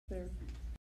There.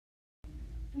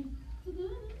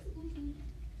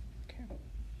 Okay.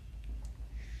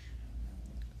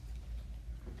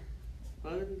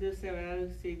 Welcome to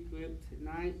Self-Advocacy group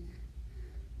tonight.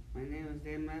 My name is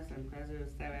Dennis. I'm president of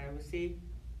Self-Advocacy,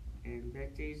 and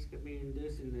Betty's going to be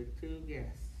introducing the two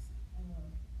guests.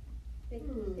 Thank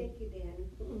you,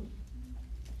 Dan.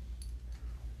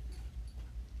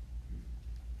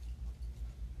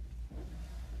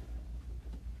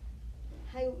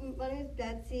 Hi, my name is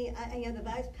Betsy. I am the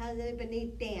vice president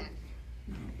beneath Dan.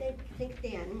 Thanks,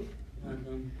 Dan.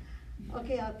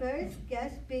 Okay, our first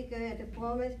guest speaker is the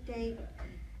former state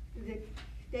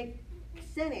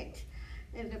senate.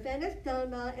 And the defendant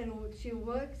Stonewall, and she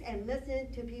works and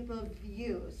listens to people's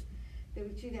views.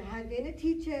 She has been a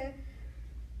teacher,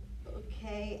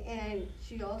 okay, and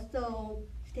she also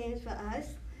stands for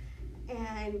us.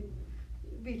 And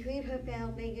between her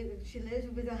family, she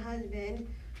lives with her husband.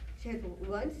 She has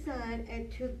one son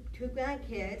and two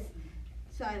grandkids.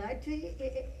 So I'd like to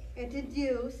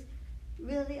introduce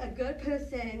really a good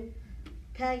person,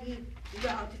 Peggy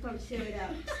Welch from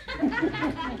Self-Advocates.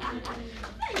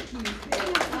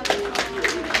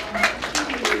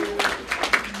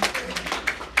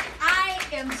 I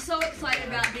am so excited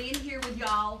about being here with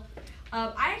y'all.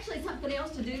 I actually had something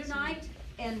else to do tonight,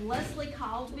 and Leslie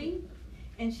called me,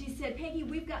 and she said, Peggy,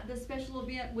 we've got this special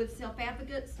event with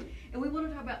Self-Advocates, and we want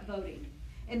to talk about voting.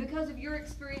 And because of your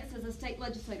experience as a state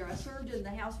legislator, I served in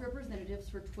the House of Representatives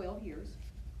for 12 years.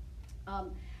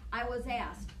 I was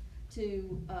asked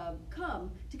to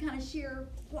come to kind of share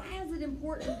why is it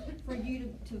important for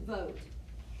you to vote.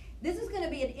 This is going to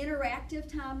be an interactive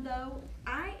time, though.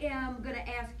 I am going to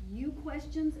ask you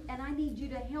questions, and I need you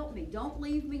to help me. Don't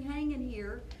leave me hanging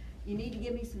here. You need to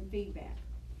give me some feedback.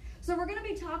 So we're going to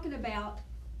be talking about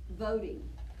voting.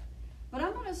 But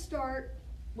I'm going to start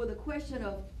with a question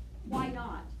of why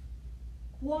not?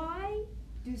 Why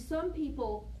do some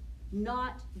people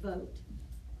not vote?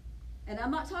 And I'm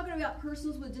not talking about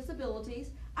persons with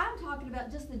disabilities. I'm talking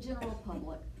about just the general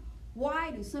public.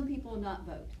 Why do some people not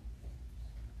vote?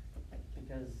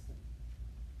 Because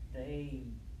they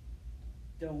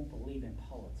don't believe in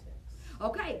politics.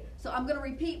 Okay, so I'm going to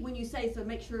repeat when you say so,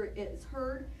 make sure it's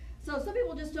heard. So some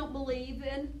people just don't believe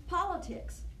in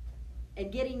politics and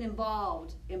getting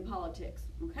involved in politics.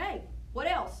 Okay, what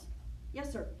else? Yes,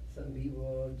 sir. Some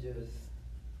people just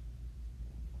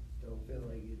don't feel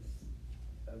like it's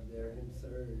of their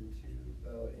concern to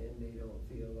vote, and they don't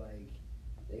feel like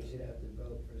they should have to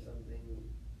vote for something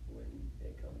when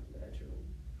it comes naturally.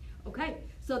 Okay,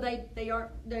 so they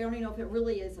don't even know if it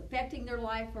really is affecting their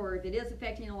life, or if it is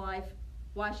affecting their life,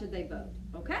 why should they vote?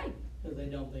 Okay. Because they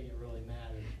don't think it really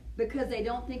matters. Because they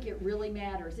don't think it really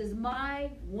matters. Is my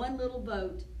one little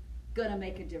vote gonna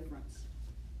make a difference?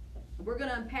 We're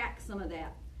gonna unpack some of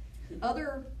that.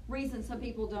 Other reasons some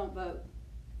people don't vote.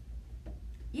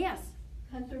 Yes?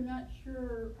 Because they're not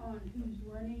sure on who's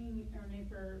running and if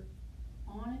they're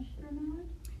honest or not.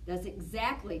 That's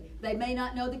exactly. They may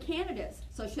not know the candidates.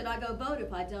 So should I go vote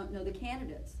if I don't know the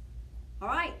candidates? All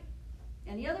right.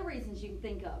 Any other reasons you can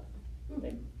think of?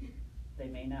 They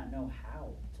may not know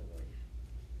how to vote.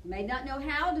 May not know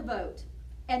how to vote.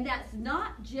 And that's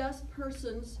not just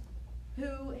persons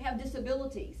who have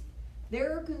disabilities.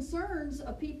 There are concerns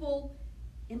of people,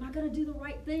 am I going to do the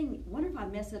right thing? Wonder if I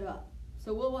mess it up.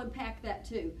 So we'll unpack that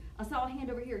too. I saw a hand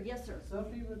over here. Yes, sir. Some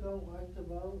people don't like to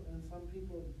vote, and some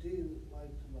people do like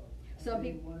to vote. Some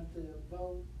they people want to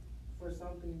vote for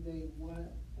something they want.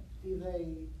 If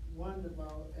they want to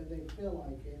vote and they feel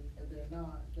like it, if they're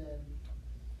not, then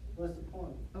what's the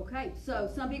point? Okay, so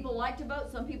some people like to vote,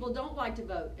 some people don't like to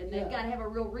vote, and they've got to have a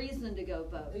real reason to go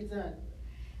vote. Exactly.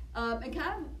 And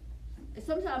kind of,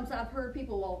 sometimes I've heard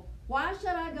people, well, why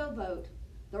should I go vote?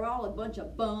 They're all a bunch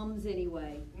of bums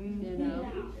anyway, you know.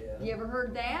 Yeah. You ever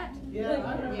heard that?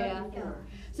 Yeah.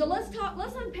 So let's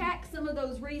unpack some of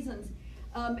those reasons,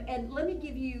 and let me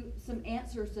give you some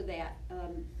answers to that,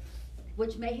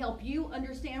 which may help you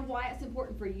understand why it's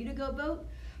important for you to go vote.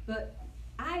 But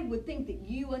I would think that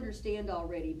you understand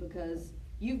already, because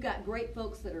you've got great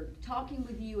folks that are talking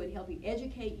with you and helping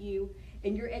educate you,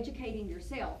 and you're educating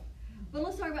yourself. But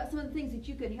let's talk about some of the things that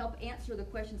you could help answer the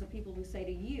questions of people who say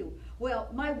to you, well,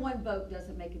 my one vote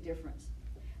doesn't make a difference.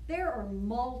 There are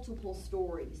multiple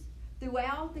stories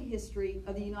throughout the history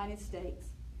of the United States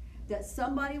that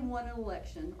somebody won an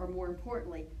election, or more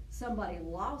importantly, somebody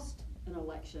lost an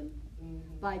election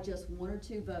by just one or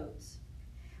two votes.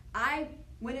 I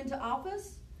went into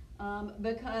office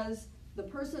because the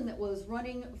person that was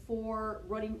running for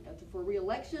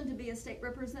re-election to be a state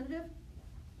representative,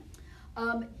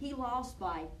 he lost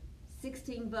by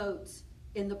 16 votes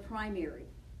in the primary.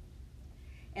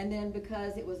 And then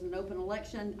because it was an open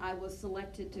election, I was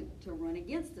selected to run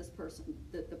against this person,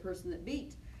 the person that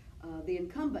beat the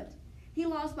incumbent. He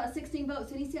lost by 16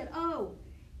 votes, and he said, oh,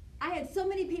 I had so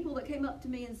many people that came up to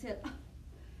me and said, oh,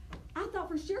 I thought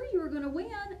for sure you were going to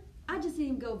win. I just didn't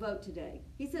even go vote today.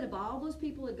 He said if all those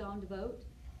people had gone to vote,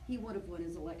 he would have won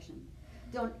his election.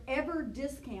 Don't ever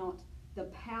discount the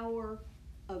power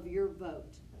of your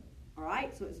vote. All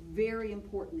right? So it's very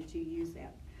important that you use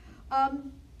that.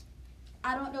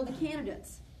 I don't know the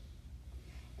candidates.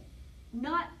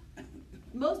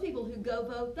 Most people who go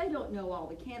vote, they don't know all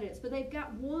the candidates, but they've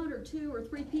got 1 or 2 or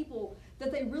 3 people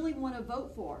that they really want to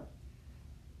vote for.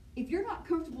 If you're not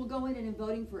comfortable going in and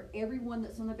voting for everyone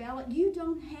that's on the ballot, you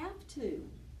don't have to.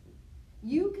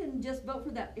 You can just vote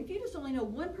for that. If you just only know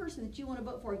one person that you want to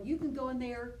vote for, you can go in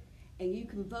there and you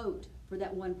can vote for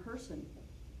that one person.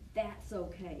 That's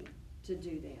okay to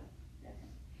do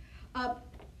that.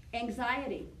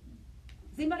 Anxiety.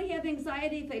 Does anybody have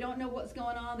anxiety if they don't know what's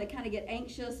going on? They kind of get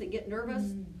anxious and get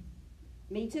nervous.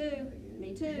 Me too.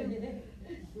 Me too.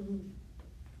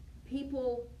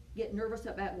 People get nervous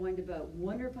about going to vote.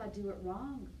 Wonder if I do it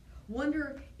wrong.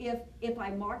 Wonder if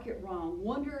I mark it wrong.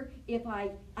 Wonder if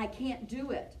I can't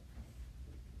do it.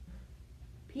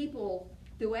 People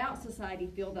throughout society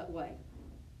feel that way.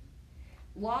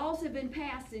 Laws have been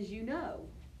passed, as you know,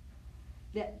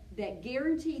 that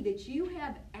guarantee that you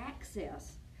have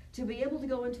access to be able to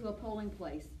go into a polling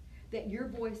place, that your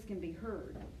voice can be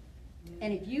heard.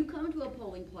 And if you come to a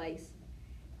polling place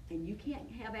and you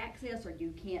can't have access, or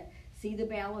you can't see the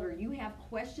ballot, or you have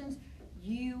questions,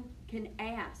 you can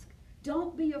ask.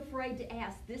 Don't be afraid to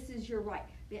ask. This is your right.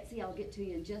 Betsy, I'll get to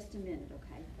you in just a minute,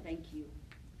 okay? Thank you.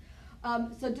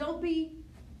 So don't be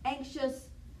anxious,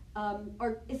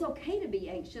 or it's okay to be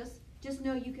anxious. Just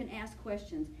know you can ask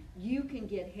questions. You can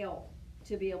get help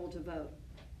to be able to vote.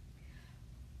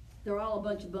 They're all a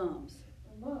bunch of bums.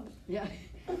 Yeah.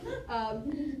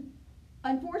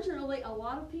 Unfortunately, a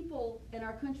lot of people in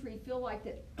our country feel like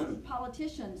that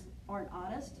politicians aren't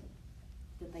honest,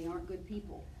 that they aren't good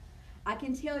people. I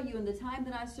can tell you, in the time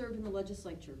that I served in the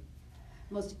legislature,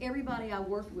 most everybody I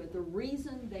worked with, the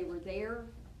reason they were there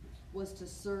was to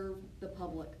serve the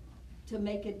public, to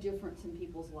make a difference in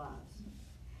people's lives.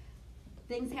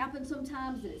 Things happen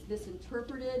sometimes that it's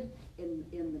misinterpreted in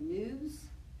the news.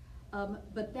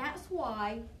 But that's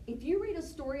why, if you read a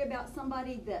story about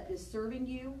somebody that is serving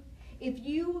you, if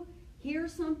you hear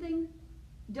something,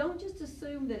 don't just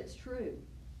assume that it's true.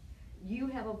 You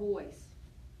have a voice.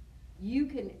 You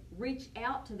can reach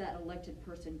out to that elected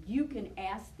person. You can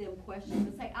ask them questions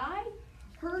and say, I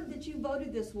heard that you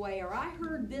voted this way, or I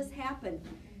heard this happen.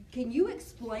 Can you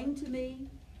explain to me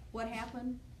what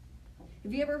happened?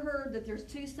 Have you ever heard that there's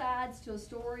 2 sides to a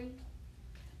story?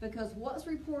 Because what's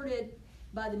reported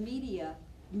by the media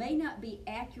may not be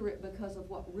accurate because of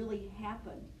what really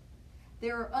happened.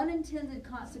 There are unintended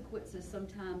consequences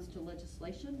sometimes to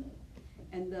legislation,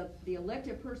 and the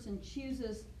elected person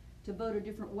chooses to vote a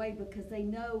different way because they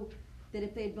know that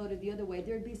if they had voted the other way,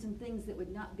 there'd be some things that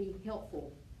would not be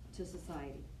helpful to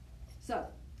society. So,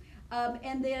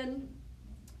 and then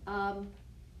I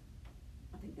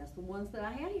think that's the ones that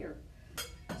I had here.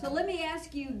 So let me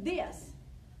ask you this.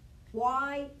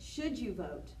 Why should you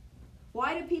vote?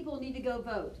 Why do people need to go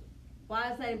vote?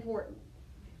 Why is that important?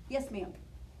 Yes, ma'am.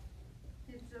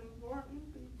 It's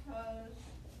important because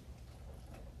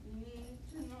you need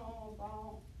to know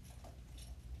about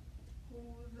who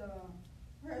the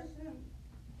president,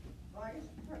 vice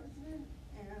president,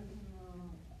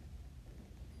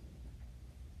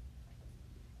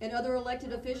 and other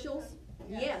elected officials?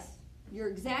 Yes, you're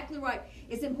exactly right.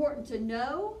 It's important to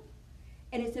know,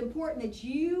 and it's important that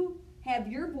you have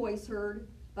your voice heard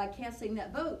by casting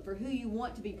that vote for who you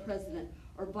want to be president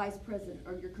or vice president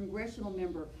or your congressional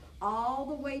member, all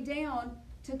the way down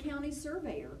to county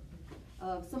surveyor,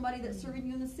 somebody that's serving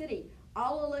you in the city.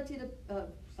 All elected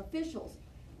officials,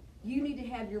 you need to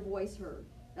have your voice heard.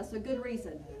 That's a good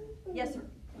reason. Yes, sir.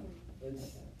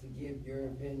 It's to give your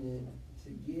opinion,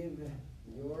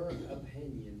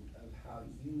 of how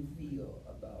you feel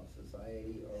about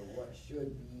society, or what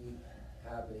should be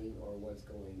happening, or what's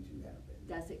going to happen.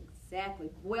 That's exactly.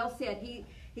 Well said. He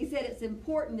said it's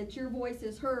important that your voice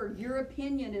is heard, your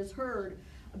opinion is heard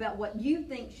about what you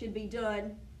think should be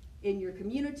done in your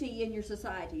community, in your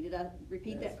society. Did I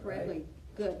repeat that correctly? Right.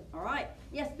 Good. All right.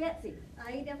 Yes, Betsy.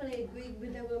 I definitely agree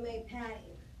with the woman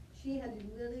Patty. She has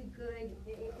really good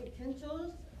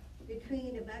potentials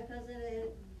between the vice president and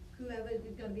whoever is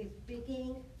going to be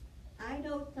speaking. I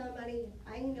know somebody,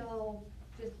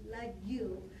 just like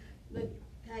you, with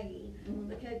Peggy,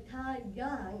 because Todd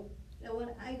Young that when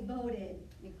I voted,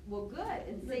 Well, good,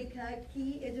 and see, because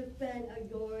he is a friend of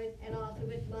yours and also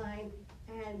with mine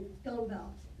and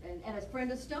Stonebelt. and a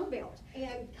friend of Stonebelt,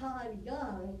 And Todd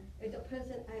Young is a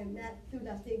person I met through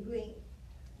Dusty Green.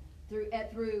 through,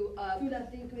 Through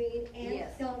Dusty Green and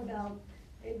Yes. Stonebelt,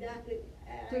 exactly.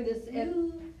 Through this,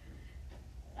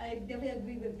 I definitely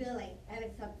agree with Billy, and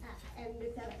it's an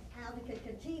advocate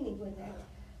continuing with it,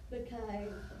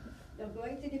 because they're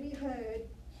going to be heard,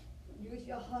 use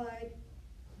your heart,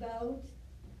 vote,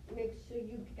 make sure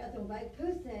you got the right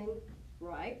person,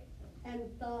 right? and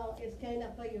so it's stand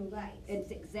up for your rights.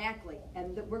 It's exactly,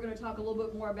 and we're gonna talk a little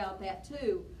bit more about that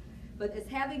too, but it's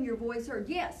having your voice heard.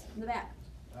 Yes, in the back.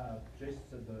 Jason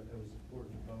said that it was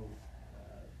important to vote,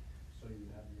 so you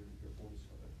have your voice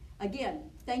heard. Again,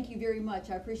 thank you very much,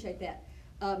 I appreciate that.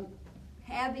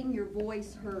 Having your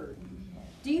voice heard.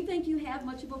 Do you think you have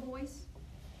much of a voice?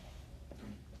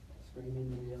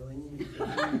 Screaming and yelling.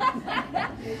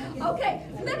 Okay,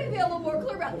 so let me be a little more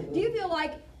clear about it. Do you feel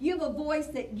like you have a voice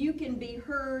that you can be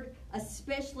heard,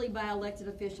 especially by elected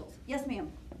officials? Yes,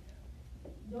 ma'am.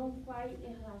 Don't fight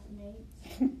your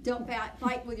housemates. Don't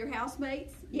fight with your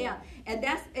housemates. Yeah,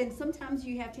 and sometimes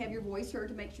you have to have your voice heard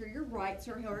to make sure your rights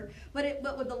are heard. But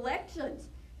with elections,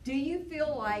 do you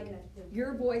feel like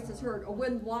your voice is heard, or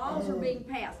when laws are being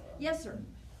passed? Yes, sir.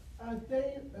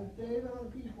 Stay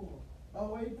on people,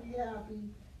 always be happy,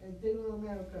 and stay on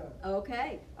America.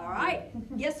 Okay. All right.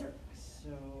 Yes, sir.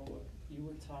 So you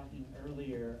were talking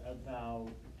earlier about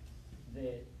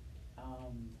that,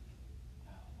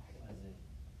 what was it?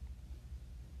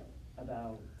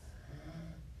 About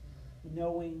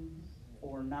knowing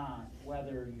or not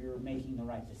whether you're making the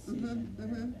right decision.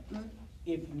 and everything.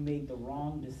 If you made the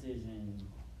wrong decision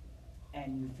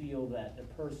and you feel that the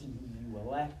person who you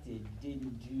elected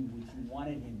didn't do what you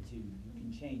wanted him to, you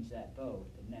can change that vote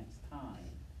the next time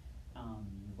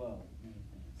you vote. and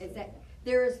everything. Is that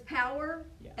there is power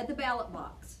Yeah. at the ballot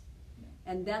box,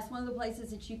 and that's one of the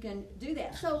places that you can do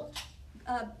that. So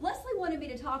Leslie wanted me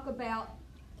to talk about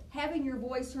having your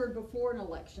voice heard before an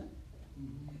election.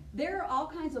 There are all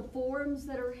kinds of forums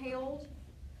that are held,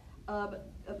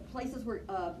 places where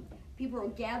people are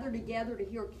gathered together to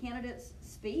hear candidates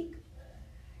speak.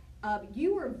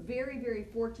 You are very, very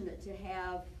fortunate to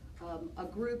have a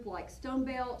group like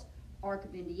Stonebelt, Arc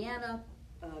of Indiana.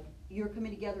 You're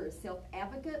coming together as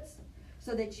self-advocates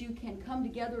so that you can come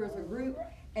together as a group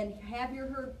and have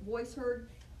your voice heard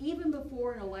even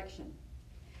before an election.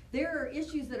 There are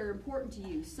issues that are important to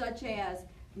you, such as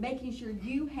making sure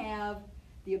you have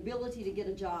the ability to get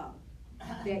a job,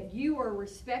 that you are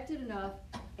respected enough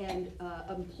and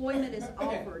employment is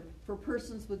offered for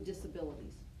persons with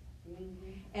disabilities.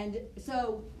 And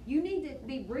so you need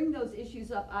to bring those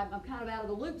issues up. I'm kind of out of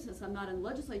the loop since I'm not in the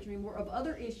legislature anymore, of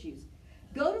other issues.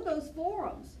 Go to those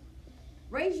forums,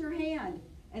 raise your hand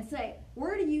and say,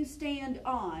 where do you stand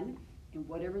on, and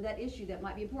whatever that issue that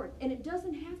might be important. And it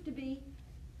doesn't have to be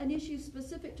an issue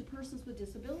specific to persons with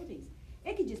disabilities.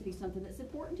 It could just be something that's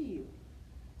important to you.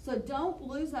 So don't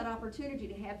lose that opportunity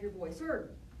to have your voice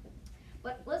heard.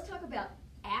 But let's talk about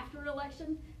after an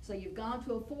election. So you've gone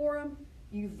to a forum,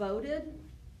 you voted,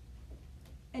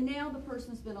 and now the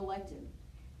person's been elected.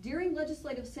 During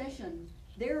legislative session,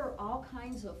 there are all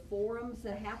kinds of forums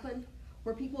that happen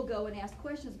where people go and ask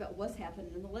questions about what's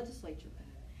happening in the legislature.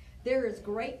 There is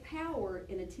great power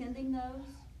in attending those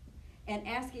and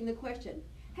asking the question,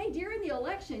 hey, during the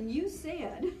election you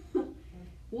said,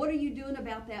 what are you doing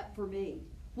about that for me?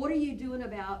 What are you doing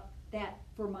about that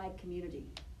for my community?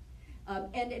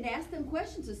 And ask them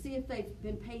questions to see if they've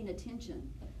been paying attention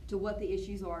to what the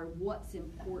issues are, what's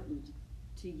important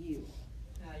to you.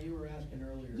 You were asking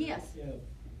earlier. Yes.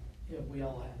 If we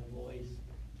all have a voice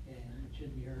and it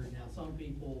should be heard. Now, some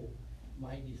people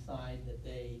might decide that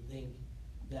they think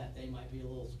that they might be a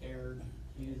little scared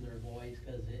to use their voice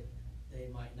because they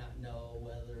might not know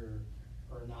whether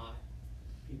or not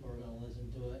people are gonna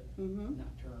listen to it,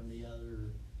 not turn the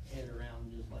other head around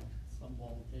just like some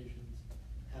politicians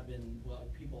have been, well,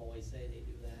 people always say they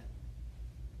do that.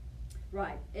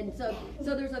 Right, and so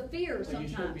there's a fear So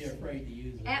sometimes. you shouldn't be afraid to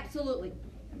use it. Absolutely.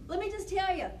 Let me just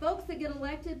tell you, folks that get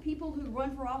elected, people who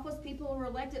run for office, people who are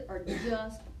elected are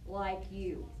just like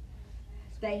you.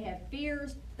 They have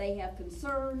fears, they have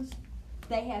concerns,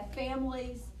 they have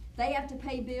families, they have to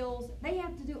pay bills, they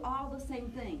have to do all the same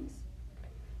things.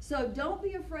 So don't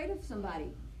be afraid of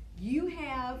somebody. You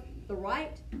have the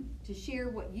right to share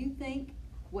what you think,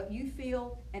 what you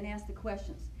feel, and ask the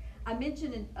questions. I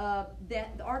mentioned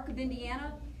that the Arc of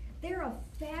Indiana, they're a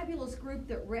fabulous group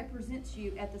that represents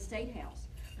you at the State House.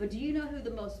 But do you know who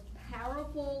the most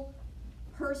powerful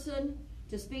person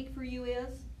to speak for you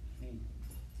is? Me.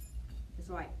 That's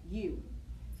right, you.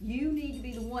 You need to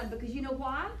be the one, because you know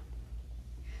why?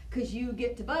 Because you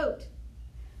get to vote.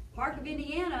 Park of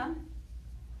Indiana,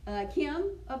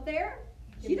 Kim up there,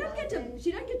 she doesn't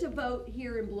get to vote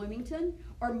here in Bloomington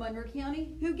or Monroe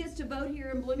County. Who gets to vote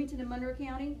here in Bloomington and Monroe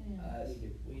County?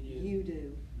 We do. You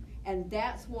do. And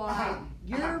that's why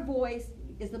your voice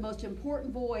is the most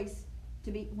important voice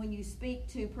to be when you speak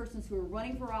to persons who are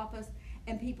running for office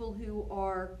and people who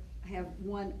have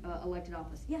won elected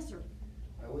office. Yes, sir.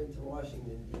 I went to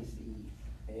Washington, D.C.,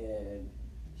 and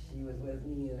she was with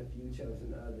me and a few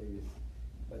chosen others.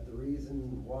 But the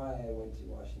reason why I went to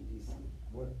Washington,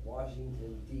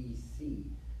 D.C.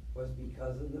 was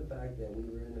because of the fact that we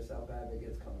were in a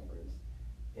Self-Advocates conference,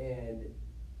 and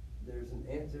there's an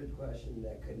answered question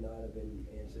that could not have been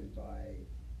answered by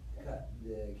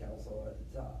the council at the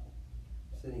top,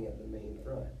 sitting at the main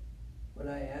front. When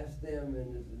I asked them,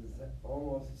 and this is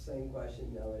almost the same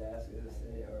question I would ask a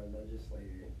senator or a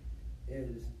legislator,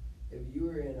 is if you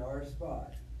were in our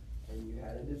spot and you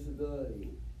had a disability,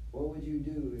 what would you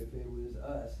do if it was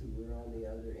us who were on the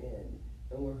other end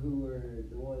and who were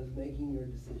the ones making your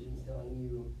decisions, telling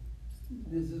you,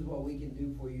 this is what we can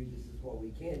do for you, this is what we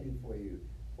can't do for you?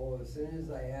 Well, as soon as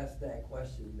I asked that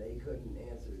question, they couldn't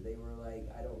answer. They were like,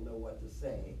 I don't know what to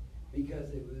say.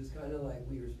 Because it was kind of like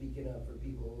we were speaking up for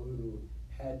people who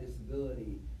had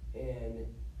disability. And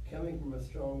coming from a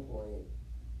strong point,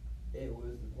 it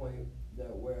was the point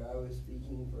that where I was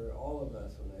speaking for all of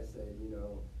us when I said, you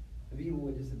know, the people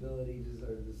with disability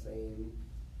deserve the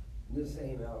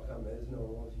same outcome as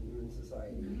normal human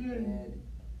society. And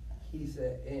he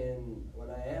said, and when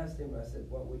I asked him, I said,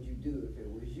 what would you do if it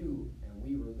was you and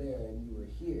we were there and you were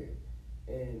here?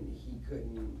 And he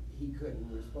couldn't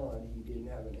respond. He didn't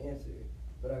have an answer.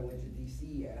 But I went to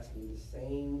D.C. asking the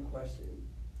same question,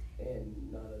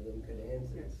 and none of them could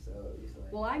answer. So it was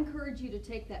like, well, I encourage you to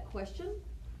take that question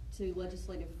to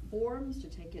legislative forums, to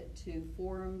take it to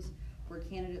forums where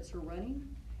candidates are running,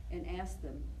 and ask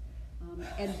them.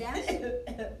 And that's,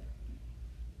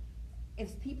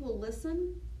 if people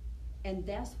listen, and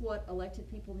that's what elected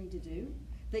people need to do,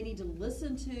 they need to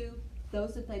listen to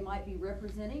those that they might be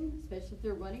representing, especially if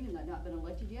they're running and they've not been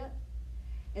elected yet.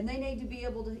 And they need to be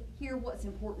able to hear what's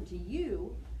important to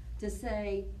you to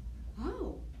say,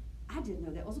 oh, I didn't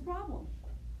know that was a problem.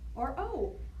 Or,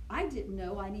 oh, I didn't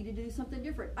know I need to do something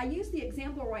different. I use the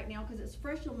example right now because it's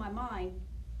fresh on my mind.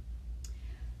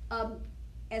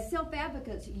 As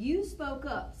self-advocates, you spoke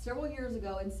up several years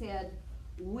ago and said,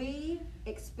 we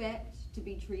expect to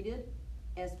be treated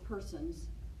as persons,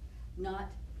 not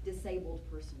disabled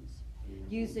persons,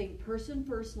 using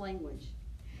person-first language.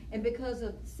 And because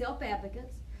of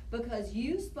self-advocates, because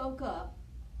you spoke up,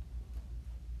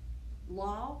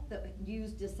 law that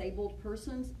used disabled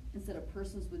persons instead of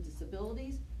persons with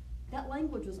disabilities, that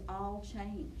language was all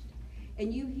changed.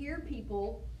 And you hear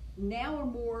people now are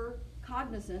more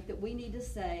cognizant that we need to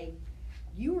say,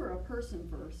 you are a person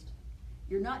first.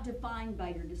 You're not defined by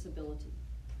your disability.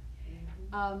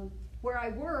 Where I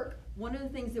work, one of the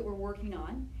things that we're working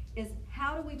on is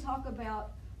how do we talk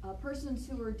about persons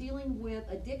who are dealing with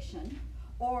addiction,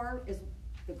 or is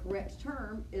the correct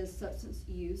term is substance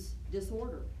use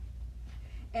disorder.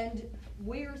 And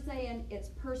we're saying it's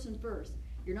person first.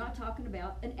 You're not talking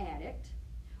about an addict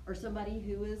or somebody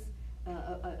who is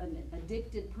an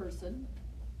addicted person.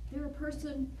 They're a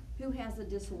person who has a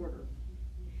disorder.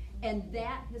 And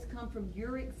that has come from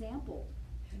your example.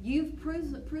 You've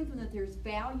proven that there's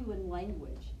value in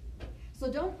language.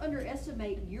 So don't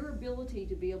underestimate your ability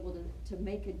to be able to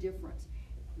make a difference,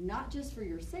 not just for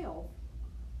yourself,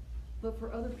 but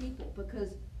for other people,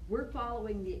 because we're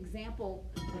following the example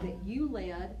that you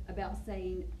led about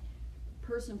saying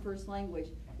person-first language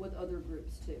with other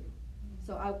groups too.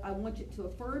 So I want you to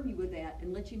affirm you with that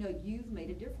and let you know you've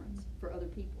made a difference for other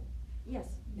people.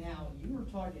 Yes? Now, you were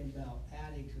talking about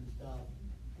addicts and stuff,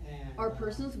 and Or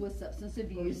persons with substance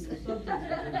abuse.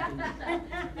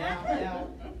 Now,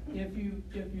 if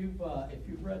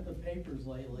you've read the papers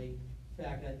lately, in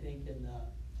fact, I think in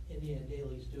the Indiana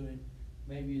Daily Student,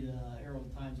 maybe the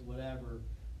Herald Times or whatever,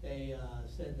 they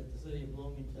said that the city of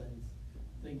Bloomington's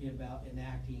thinking about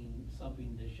enacting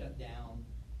something to shut down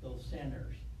those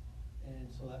centers.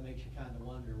 And so that makes you kind of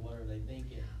wonder, what are they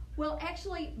thinking? Well,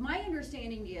 actually, my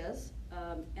understanding is,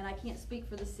 and I can't speak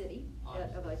for the city,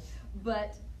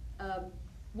 but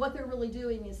what they're really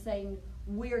doing is saying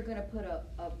we're going to put a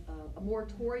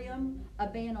moratorium, a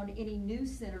ban on any new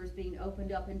centers being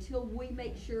opened up until we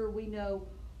make sure we know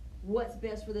what's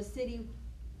best for the city,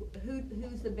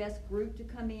 who's the best group to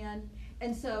come in.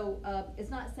 And so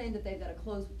it's not saying that they've got to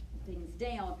close things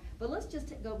down, but let's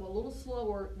just go a little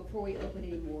slower before we open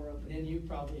any more of them. And you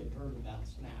probably have heard about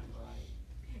SNAP, right?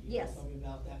 You know Yes. something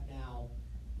about that now.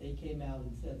 They came out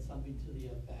and said something to the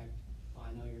effect,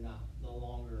 I know you're not no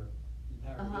longer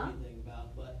empowered to Uh-huh. do anything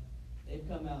about, but they've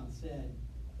come out and said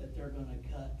that they're gonna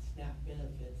cut SNAP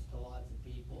benefits to lots of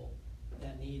people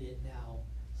that need it now.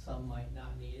 Some might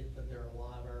not need it, but there are a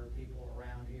lot of other people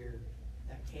around here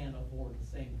that can't afford the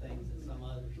same things that some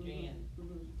others can.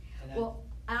 Mhm. And that's- Well,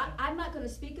 I'm not gonna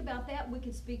speak about that, we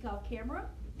can speak off camera,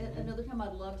 another time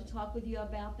I'd love to talk with you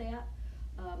about that.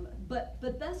 But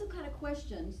that's the kind of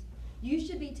questions you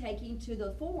should be taking to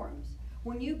the forums,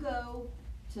 when you go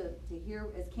to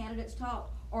hear as candidates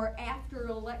talk, or after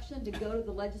an election, to go to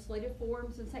the legislative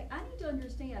forums and say, I need to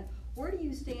understand, where do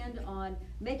you stand on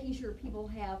making sure people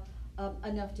have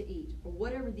enough to eat, or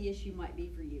whatever the issue might be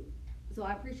for you. So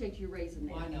I appreciate you raising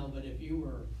that. Well, I know, but if you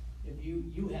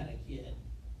had a kid,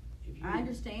 I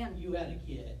understand. You had a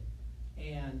kid,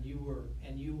 and you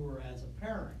were as a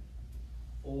parent,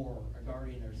 or a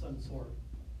guardian or some sort,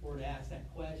 were to ask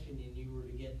that question and you were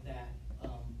to get that,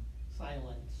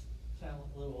 silent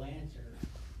little answer,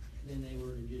 then they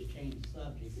were to just change the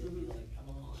subject, it'd be like, come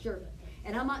on. Sure,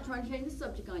 and I'm not trying to change the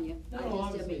subject on you. No, I just,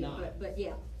 obviously not. But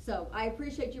yeah, so I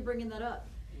appreciate you bringing that up.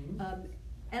 Mhm.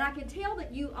 And I can tell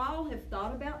that you all have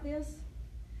thought about this,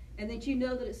 and that you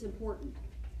know that it's important.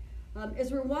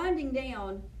 As we're winding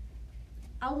down,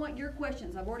 I want your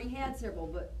questions. I've already had several,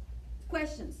 but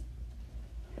questions.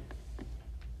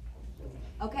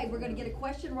 Okay, we're gonna get a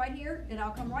question right here, and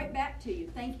I'll come right back to you.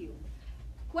 Thank you.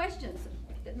 Questions,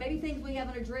 maybe things we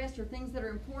haven't addressed or things that are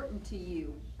important to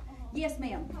you. Yes,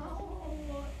 ma'am. How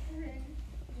will it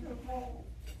take to vote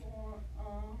for,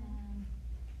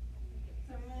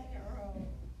 the mayor?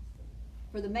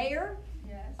 For the mayor?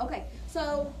 Yes. Okay,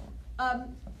 so,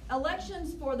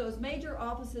 elections for those major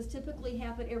offices typically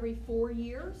happen every 4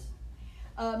 years.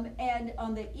 And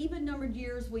on the even-numbered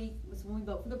years, was when we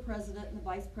vote for the president and the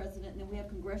vice president, and then we have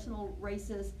congressional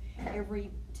races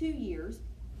every 2 years.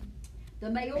 The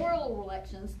mayoral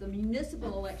elections, the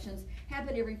municipal elections,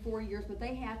 happen every 4 years, but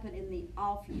they happen in the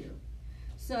off year.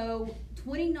 So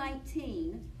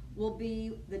 2019 will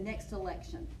be the next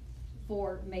election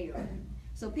for mayor.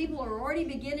 So people are already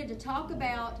beginning to talk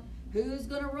about who's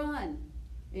gonna run,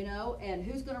 you know, and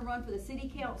who's gonna run for the city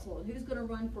council, and who's gonna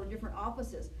run for different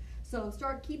offices. So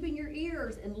start keeping your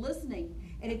ears and listening.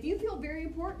 And if you feel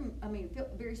feel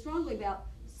very strongly about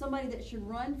somebody that should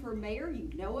run for mayor, you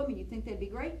know them and you think they'd be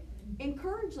great,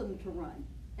 encourage them to run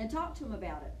and talk to them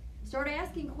about it. Start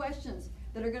asking questions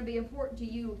that are gonna be important to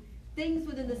you, things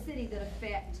within the city that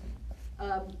affect,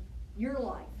 your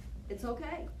life. It's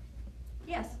okay.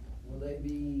 Yes? Will they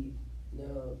be,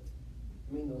 no,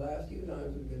 I mean, the last few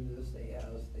times we've been to the State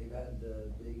House, they've had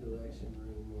the big election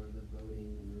room or the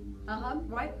voting room.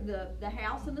 Right, the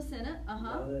House and the Senate,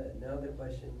 Now the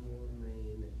question will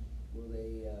remain, will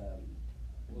they,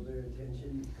 will their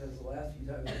attention, because the last few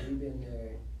times we've been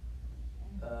there,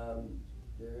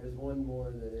 there is one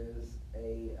more that is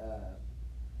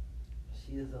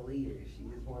she is a leader, she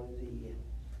is one of the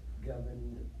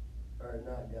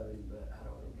not governed, but I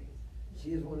don't know, she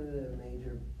is one of the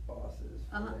major bosses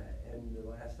for that, and the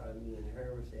last time me and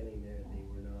her were standing there, they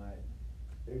were not.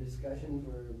 Their discussions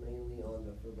were mainly on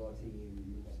the football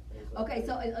team. Okay,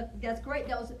 so that's great.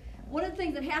 That was one of the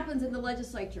things that happens in the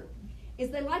legislature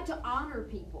is they like to honor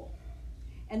people,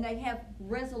 and they have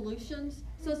resolutions.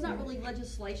 So it's not really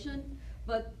legislation,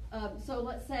 but so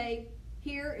let's say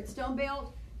here at Stone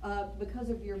Belt, because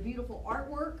of your beautiful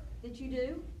artwork that you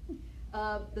do,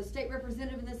 the state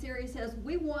representative in this area says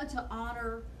we want to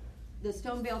honor the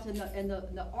Stone Belt and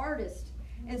the artist,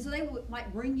 and so they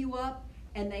might bring you up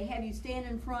and they have you stand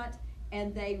in front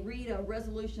and they read a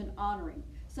resolution honoring.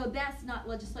 So that's not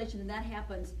legislation, and that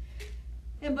happens.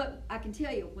 But I can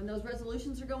tell you, when those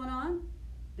resolutions are going on,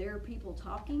 there are people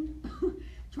talking,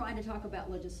 trying to talk about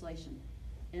legislation.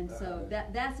 And so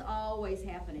that's always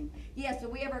happening. Yes, do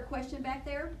we have our question back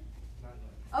there?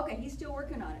 Okay, he's still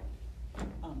working on it.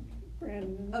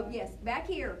 Brandon. Oh, yes, back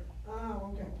here.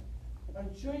 Okay. A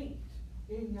treat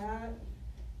in that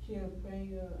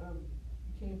campaign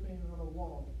on a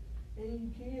wall. And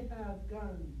you can't have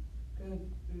guns, because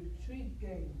the street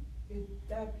game is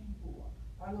bad people.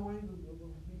 I know English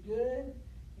will be good,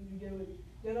 and you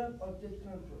get up of this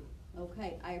country.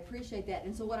 Okay, I appreciate that.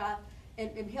 And so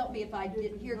and help me if I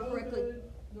didn't hear No correctly. good,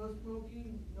 no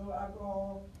smoking, no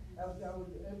alcohol,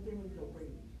 everything was so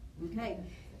crazy. Okay,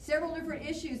 several different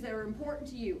issues that are important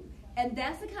to you. And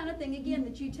that's the kind of thing, again,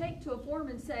 that you take to a forum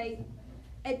and say,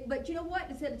 but you know what,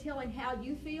 instead of telling how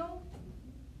you feel,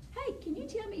 hey, can you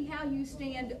tell me how you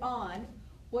stand on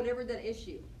whatever that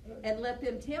issue? and let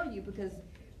them tell you, because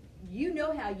you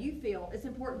know how you feel. It's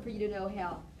important for you to know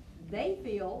how they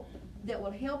feel that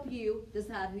will help you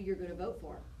decide who you're going to vote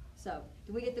for. So,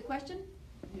 do we get the question?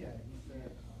 Yeah, he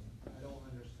said, I don't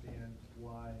understand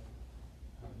why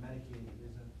Medicaid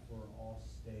isn't for all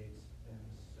states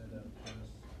instead of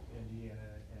just Indiana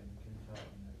and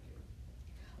Kentucky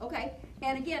Medicaid. Okay,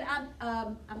 and again,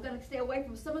 I'm going to stay away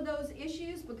from some of those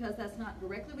issues because that's not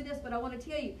directly with this, but I want to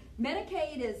tell you,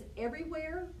 Medicaid is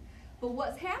everywhere, but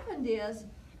what's happened is,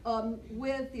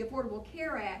 with the Affordable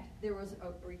Care Act, there was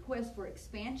a request for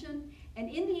expansion, and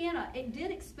Indiana, it did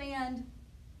expand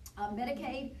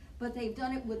Medicaid, but they've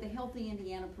done it with the Healthy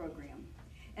Indiana program.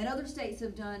 And other states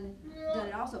have done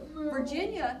it also.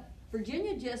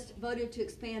 Virginia just voted to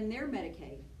expand their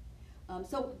Medicaid.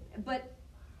 But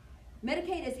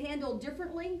Medicaid is handled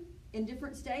differently in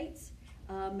different states,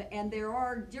 and there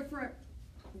are different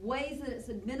ways that it's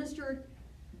administered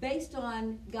based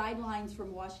on guidelines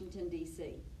from Washington,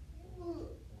 D.C.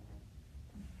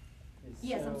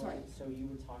 Yes, I'm sorry. So you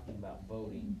were talking about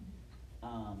voting.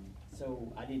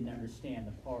 So I didn't understand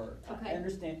the part. Okay. I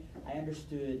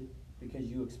understood because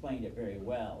you explained it very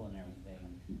well and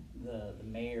everything. The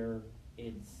mayor,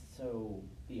 it's so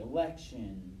the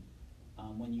election,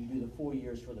 when you do the 4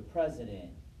 years for the president,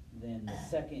 then the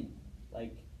second,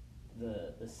 like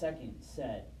the second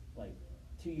set, like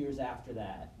 2 years after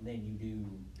that, then you do.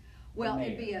 Well,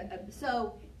 it'd be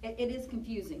it is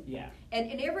confusing. Yeah.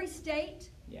 And every state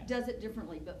Yeah. does it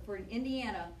differently. But for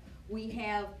Indiana, we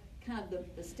have kind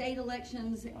of the state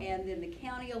elections, and then the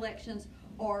county elections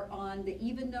are on the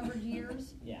even numbered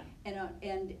years. Yeah.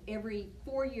 And every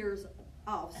 4 years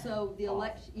off. So the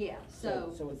election, yeah.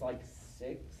 So it's like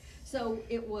 6. So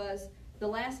it was the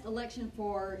last election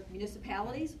for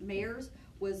municipalities, mayors,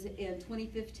 was in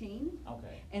 2015.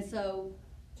 Okay. And so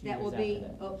 2 that will years be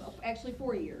after that. actually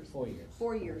 4 years. 4 years.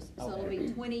 4 years. So it'll Okay. be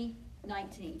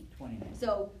 2019. 2019.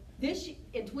 So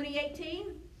in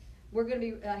 2018, we're going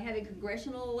to be having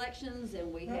congressional elections,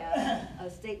 and we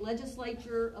have state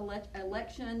legislature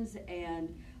elections,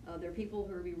 and there are people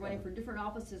who will be running for different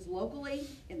offices locally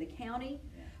in the county.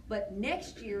 Yeah. But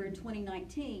next year in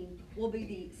 2019 will be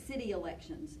the city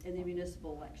elections and the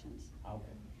municipal elections.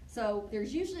 Okay. So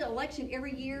there's usually an election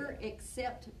every year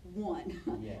except one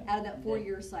Yeah. out of that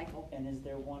 4-year cycle. And is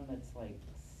there one that's like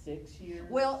 6 years?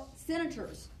 Well,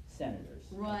 senators Senators.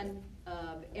 run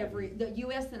the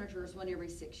U.S. senators run every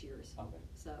 6 years. Okay.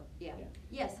 So, yeah. Yeah.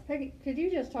 Yes. Peggy, could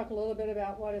you just talk a little bit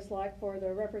about what it's like for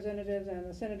the representatives and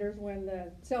the senators when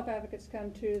the self-advocates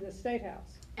come to the State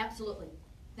House? Absolutely.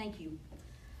 Thank you.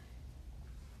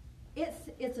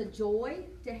 It's a joy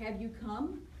to have you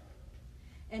come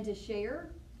and to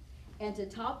share and to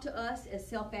talk to us as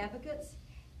self-advocates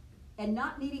and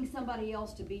not needing somebody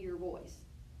else to be your voice.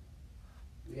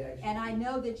 We actually, And I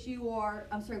know that you are,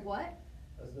 I'm sorry, what?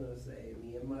 I was gonna say,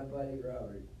 me and my buddy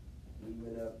Robert, we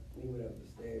went up the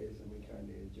stairs and we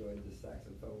kinda enjoyed the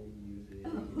saxophone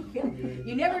music.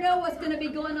 You never know what's going to be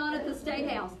going on at the State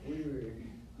House.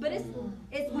 But it's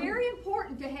Mm-hmm. very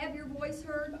important to have your voice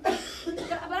heard. But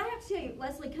I have to tell you,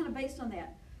 Leslie, kind of based on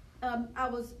that,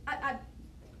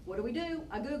 what do we do?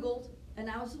 I Googled, and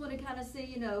I just want to kind of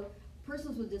see,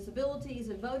 persons with disabilities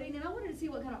and voting, and I wanted to see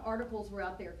what kind of articles were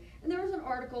out there. And there was an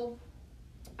article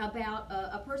about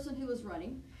a person who was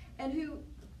running and who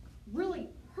really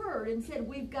heard and said,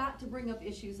 we've got to bring up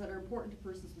issues that are important to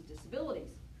persons with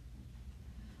disabilities.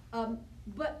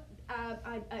 But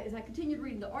as I continued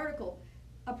reading the article,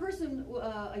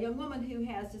 a young woman who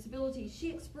has disabilities, she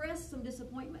expressed some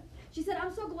disappointment. She said,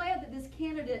 I'm so glad that this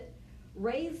candidate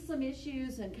raised some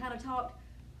issues and kind of talked,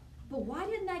 but why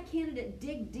didn't that candidate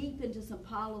dig deep into some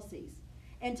policies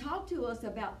and talk to us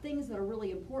about things that are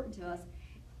really important to us?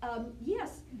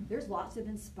 Yes, there's lots of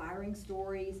inspiring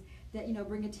stories that,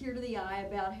 bring a tear to the eye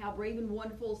about how brave and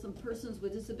wonderful some persons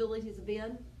with disabilities have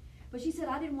been. But she said,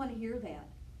 I didn't want to hear that.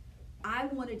 I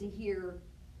wanted to hear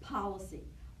policy.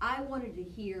 I wanted to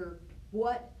hear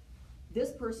what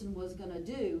this person was going to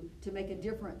do to make a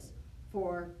difference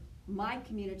for my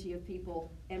community of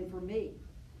people and for me.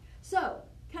 So,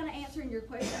 kind of answering your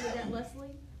question with that,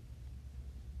 Leslie.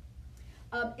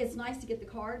 It's nice to get the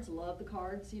cards, love the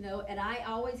cards, and I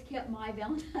always kept my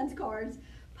Valentine's cards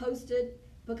posted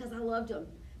because I loved them,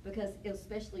 because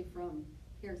especially from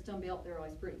here in Stone Belt, they're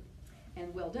always pretty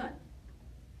and well done.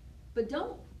 But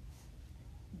don't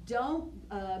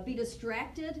be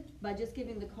distracted by just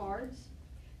giving the cards.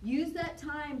 Use that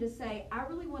time to say, I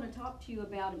really want to talk to you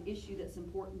about an issue that's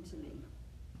important to me,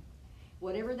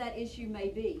 whatever that issue may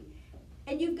be.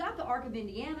 And you've got the ARC of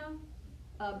Indiana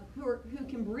who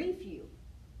can brief you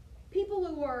people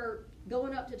who are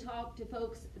going up to talk to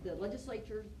folks, the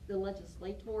legislators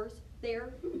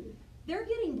there, they're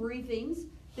getting briefings.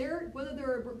 Whether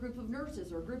they're a group of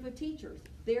nurses or a group of teachers,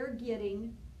 they're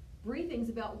getting briefings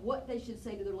about what they should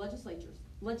say to their legislators.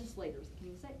 I can't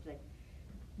even say it today.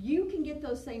 You can get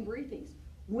those same briefings.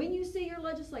 When you see your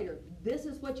legislator, this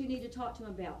is what you need to talk to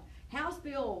them about. House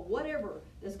bill, whatever,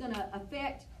 that's going to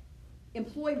affect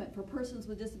employment for persons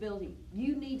with disability.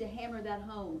 You need to hammer that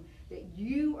home, that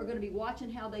you are going to be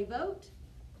watching how they vote,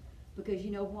 because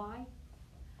you know why?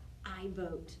 I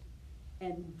vote,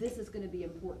 and this is going to be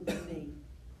important to me.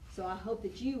 So I hope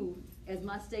that you, as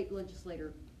my state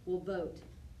legislator, will vote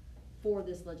for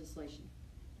this legislation.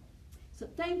 So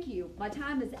thank you. My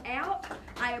time is out.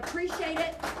 I appreciate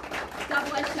it. God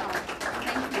bless y'all.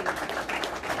 Thank you.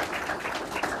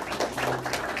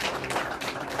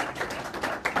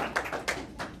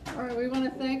 All right, we want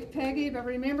to thank Peggy, but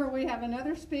remember we have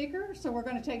another speaker, so we're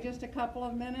going to take just a couple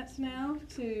of minutes now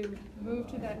to move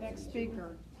to that next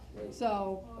speaker.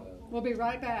 So we'll be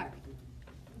right back.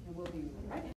 And we'll be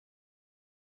right back.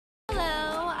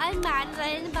 Hello, I'm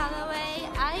Madeline, by the way.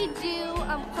 I do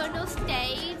photo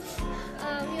stage.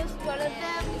 Here's one of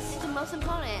them. It's the most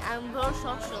important. I'm very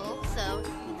social, so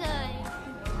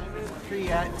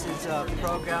Pre-EDS is a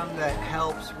program that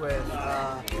helps with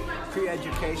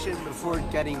pre-education before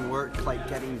getting work, like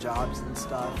getting jobs and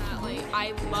stuff.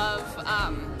 I love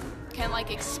kind of like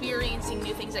experiencing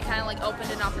new things. It kind of like opened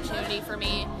an opportunity for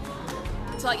me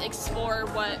to like explore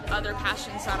what other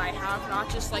passions that I have, not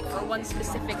just like for one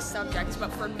specific subject,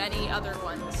 but for many other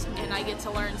ones. And I get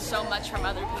to learn so much from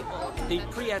other people. The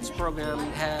pre-EDS program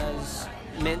has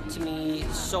meant to me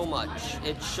so much.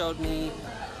 It showed me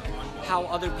how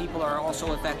other people are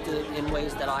also affected in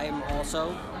ways that I am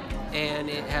also. And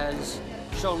it has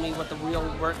shown me what the real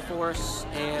workforce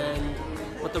and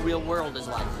what the real world is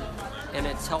like. And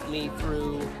it's helped me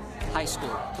through high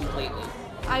school completely.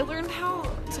 I learned how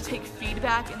to take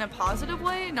feedback in a positive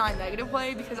way, not a negative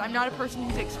way, because I'm not a person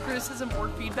who takes criticism or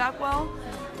feedback well.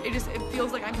 It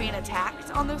feels like I'm being attacked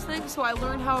on those things, so I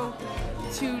learned how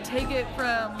to take it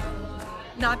from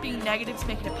not being negative to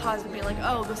making it positive, being like,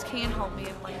 oh, this can help me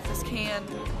in life, this can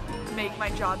make my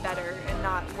job better and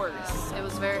not worse. It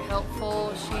was very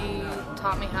helpful. She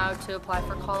taught me how to apply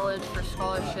for college, for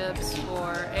scholarships,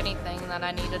 for anything that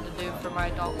I needed to do for my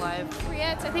adult life.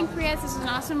 Pre-EDS, I think Pre-EDS is an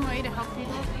awesome way to help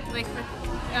people like with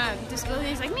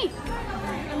disabilities like me.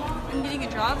 I'm getting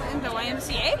a job in the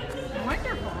YMCA.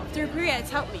 Wonderful. Through Pre-EDS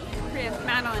helped me. Pre-EDS,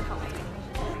 Madeline helped me.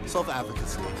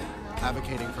 Self-advocacy,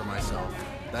 advocating for myself.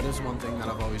 That is one thing that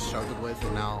I've always struggled with,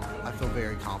 and now I feel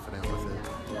very confident with it.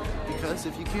 Because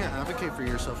if you can't advocate for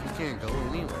yourself, you can't go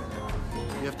anywhere.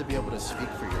 You have to be able to speak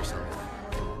for yourself.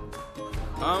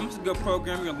 It's a good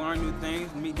program. You'll learn new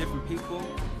things, meet different people.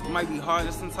 It might be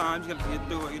harder sometimes. You have to get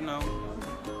through it, you know.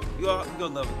 You'll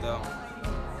love it, though.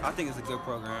 I think it's a good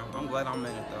program. I'm glad I'm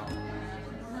in it, though.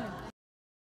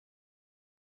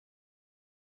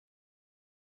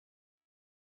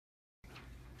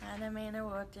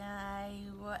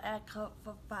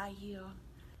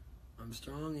 I'm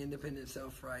strong, independent,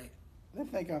 self-right. I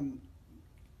think I'm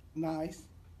nice.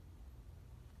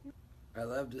 I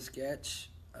love to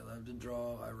sketch. I love to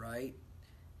draw. I write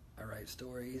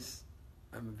stories.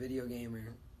 I'm a video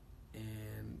gamer,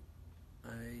 and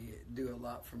I do a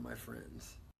lot for my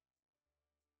friends.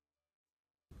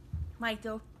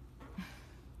 Michael.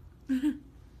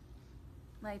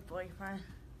 My boyfriend.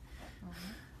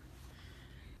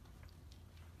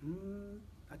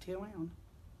 I tell around.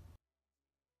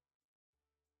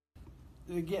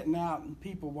 They're getting out and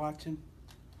people watching.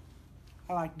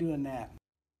 I like doing that.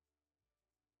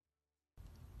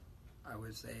 I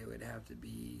would say it would have to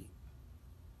be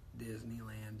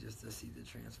Disneyland just to see the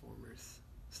Transformers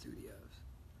studios.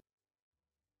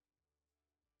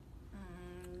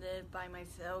 Live by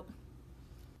myself.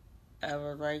 I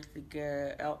would like to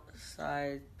get an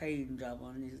outside paying job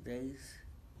one of these days.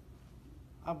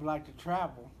 I would like to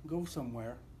travel, go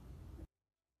somewhere.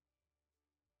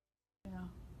 Yeah.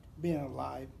 Being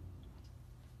alive.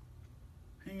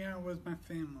 Hang out with my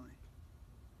family.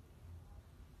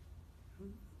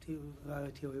 By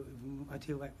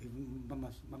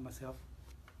myself.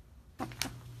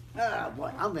 Oh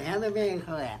boy, I'm being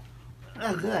for that.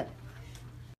 Oh, good.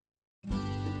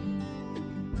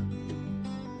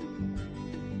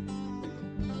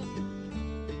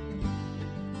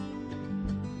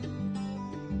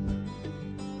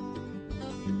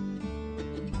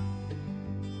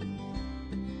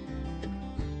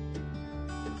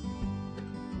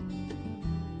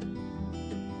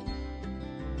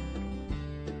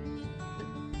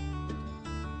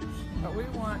 but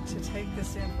we want to take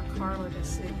this in for Carla to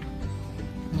see.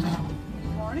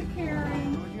 Good morning,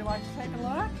 Karen. Would you like to take a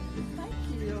look? Thank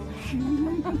you.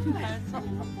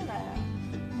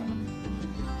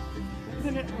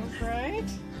 Isn't it great?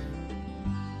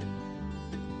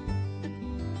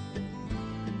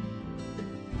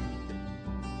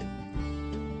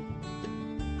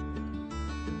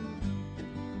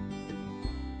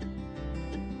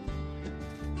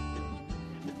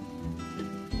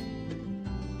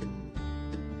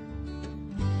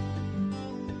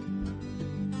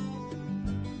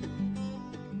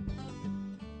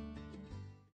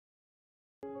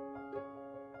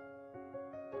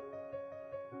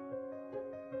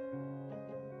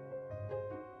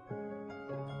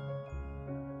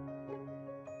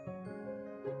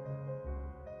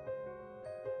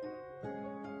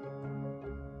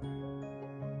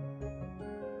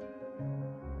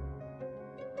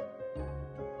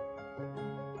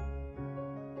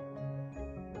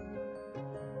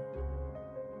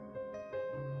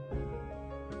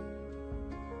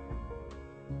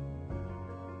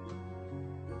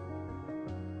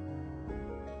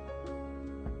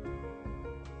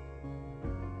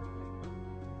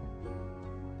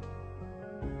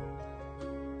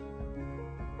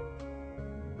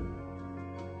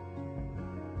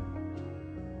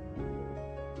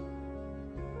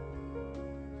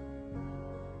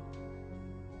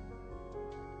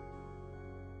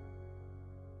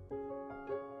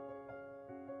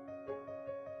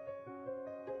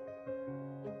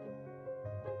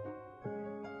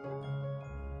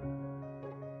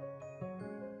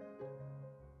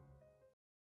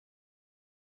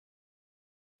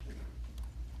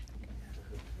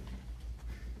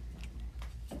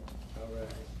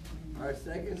 Our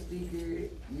second speaker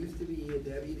used to be a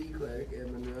deputy clerk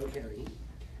in Monroe County,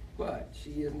 but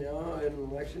she is now an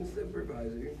election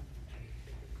supervisor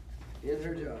in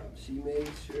her job. She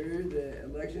makes sure that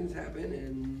elections happen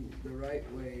in the right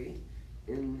way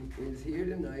and is here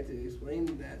tonight to explain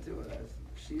that to us.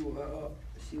 She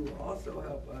will also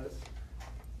help us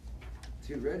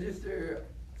to register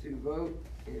to vote,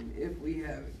 and if we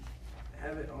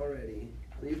haven't already,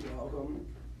 please welcome,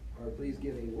 or please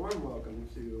give a warm welcome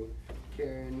to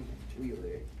Karen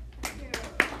Wheeler.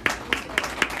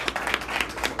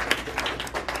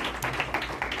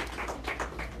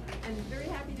 I'm very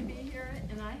happy to be here,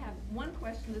 and I have one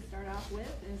question to start off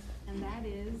with, and that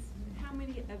is, how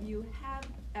many of you have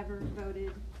ever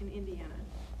voted in Indiana?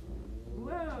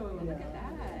 Whoa, look at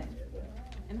that.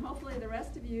 And hopefully the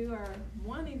rest of you are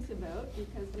wanting to vote,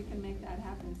 because we can make that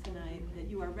happen tonight, that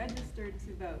you are registered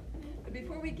to vote. But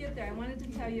before we get there, I wanted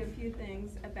to tell you a few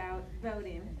things about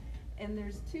voting. And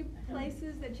there's two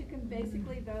places that you can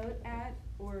basically vote at,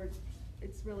 or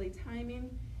it's really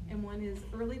timing, and one is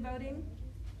early voting,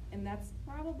 and that's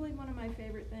probably one of my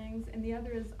favorite things, and the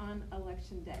other is on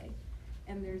election day.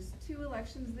 And there's two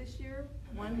elections this year.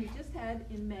 One we just had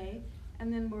in May,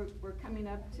 and then we're coming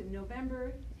up to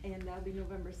November, and that'll be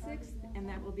November 6th, and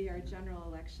that will be our general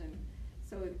election.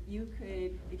 So you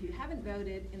could, if you haven't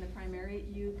voted in the primary,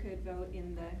 you could vote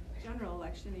in the general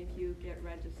election if you get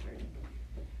registered.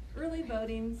 Early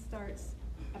voting starts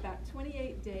about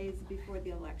 28 days before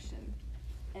the election.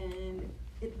 And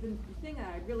the thing that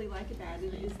I really like about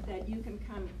it is that you can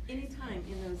come anytime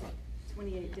in those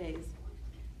 28 days.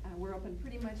 We're open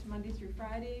pretty much Monday through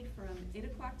Friday from 8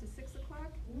 o'clock to 6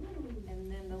 o'clock. And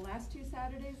then the last two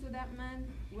Saturdays of that month,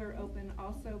 we're open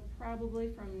also probably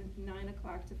from 9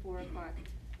 o'clock to 4 o'clock.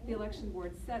 The election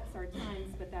board sets our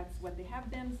times, but that's what they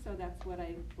have been, so that's what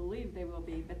I believe they will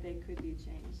be, but they could be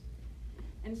changed.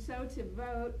 And so to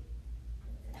vote,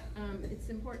 it's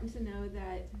important to know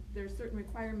that there are certain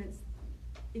requirements.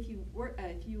 If you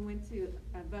went to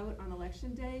vote on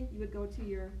election day, you would go to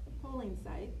your polling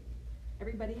site.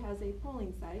 Everybody has a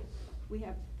polling site. We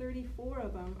have 34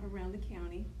 of them around the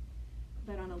county.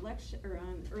 But on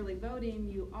early voting,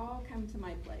 you all come to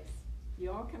my place.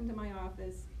 You all come to my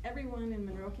office. Everyone in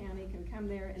Monroe County can come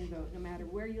there and vote, no matter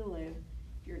where you live.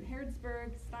 If you're in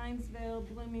Harrodsburg, Steinsville,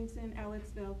 Bloomington,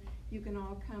 Ellettsville, you can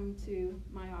all come to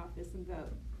my office and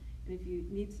vote. And if you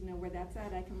need to know where that's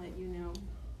at, I can let you know.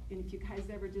 And if you guys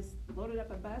ever just loaded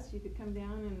up a bus, you could come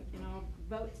down and all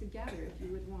vote together if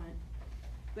you would want.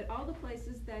 But all the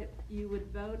places that you would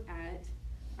vote at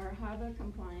are HAVA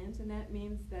compliant, and that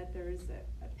means that there's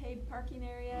a paid parking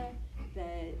area,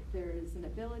 that there's an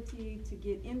ability to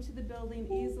get into the building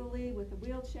easily with a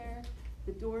wheelchair.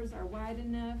 The doors are wide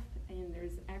enough, and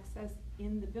there's access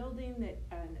in the building that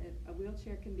a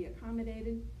wheelchair can be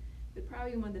accommodated. But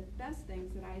probably one of the best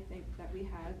things that I think that we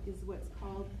have is what's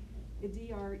called a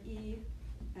DRE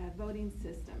voting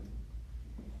system.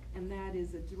 and that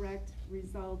is a direct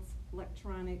results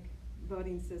electronic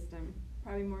voting system.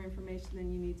 Probably more information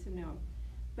than you need to know.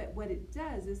 But what it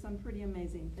does is some pretty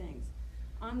amazing things.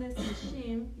 On this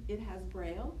machine, it has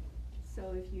Braille,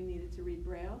 so if you needed to read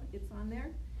Braille, it's on there.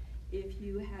 If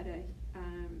you had a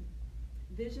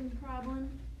vision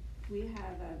problem, we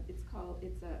have it's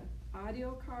a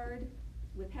audio card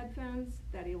with headphones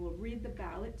that it will read the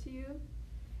ballot to you.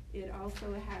 It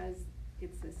also has,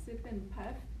 it's a sip and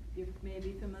puff. You may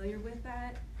be familiar with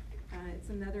that. It's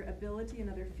another ability,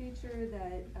 another feature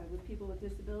that with people with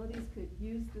disabilities could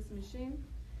use this machine.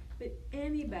 But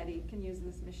anybody can use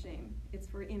this machine. It's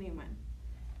for anyone.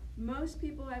 Most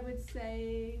people, I would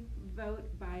say, vote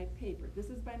by paper. This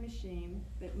is by machine,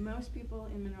 but most people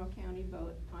in Monroe County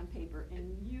vote on paper,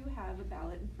 and you have a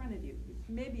ballot in front of you. You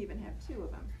maybe even have two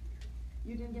of them.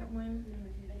 You didn't get one?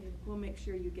 We'll make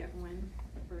sure you get one,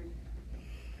 or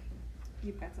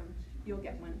you've got some. You'll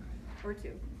get one, or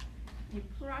two. You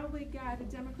probably got a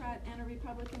Democrat and a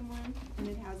Republican one, and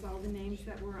it has all the names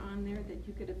that were on there that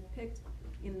you could have picked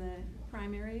in the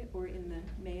primary or in the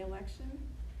May election.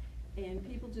 And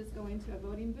people just go into a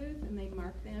voting booth and they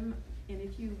mark them. And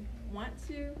if you want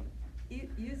to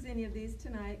use any of these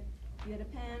tonight, you get a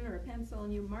pen or a pencil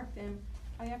and you mark them.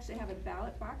 I actually have a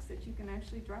ballot box that you can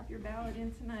actually drop your ballot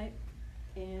in tonight,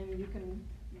 and you can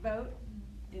vote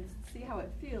and see how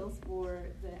it feels for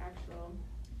the actual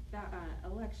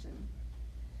election.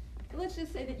 But let's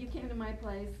just say that you came to my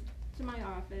place, to my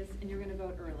office, and you're going to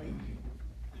vote early.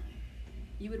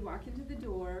 You would walk into the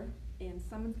door, and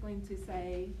someone's going to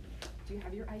say, do you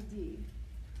have your ID?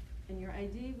 And your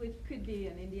ID could be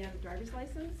an Indiana driver's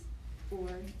license or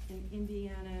an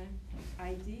Indiana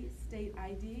ID, state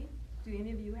ID. Do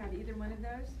any of you have either one of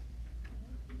those?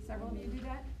 Several of you do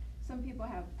that. Some people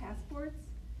have passports,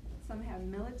 some have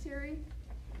military,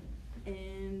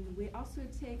 and we also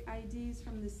take IDs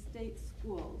from the state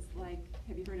schools. Like,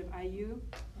 have you heard of IU?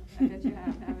 I bet you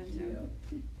have, haven't you?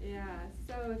 Yeah,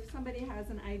 so if somebody has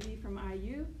an ID from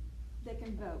IU, they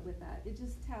can vote with that. It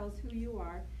just tells who you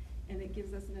are, and it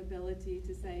gives us an ability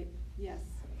to say, yes,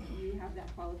 you have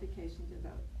that qualification to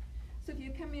vote. So if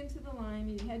you come into the line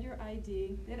and you had your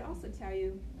ID, they'd also tell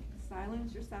you,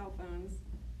 silence your cell phones.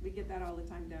 We get that all the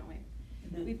time, don't we?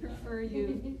 We prefer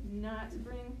you not to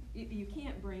bring, you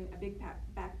can't bring a big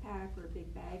backpack or a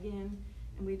big bag in,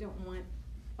 and we don't want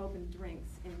open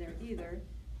drinks in there either.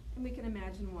 And we can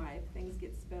imagine why. If things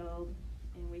get spilled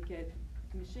and we get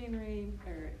machinery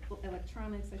or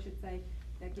electronics, I should say,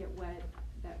 that get wet,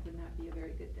 that would not be a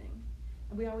very good thing.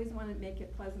 And we always want to make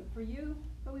it pleasant for you,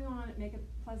 but we want to make it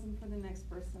pleasant for the next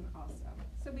person also.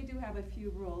 So we do have a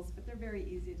few rules, but they're very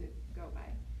easy to go by.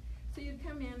 So you'd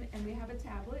come in and we have a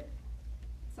tablet,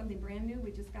 something brand new.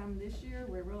 We just got them this year.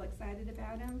 We're real excited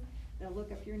about them. They'll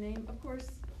look up your name. Of course,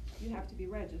 you have to be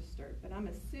registered, but I'm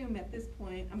going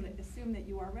to assume that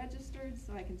you are registered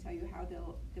so I can tell you how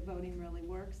the voting really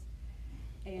works.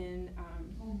 And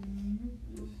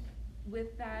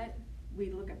with that,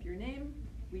 we look up your name,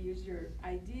 we use your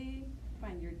ID,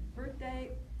 find your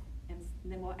birthday, and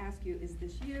then we'll ask you, is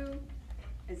this you?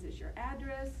 Is this your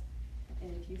address?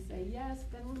 And if you say yes,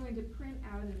 then we're going to print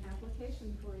out an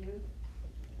application for you,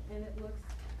 and it looks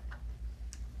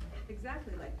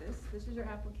exactly like this. This is your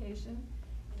application,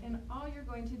 and all you're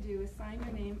going to do is sign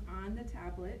your name on the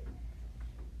tablet,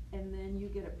 and then you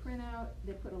get a printout.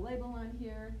 They put a label on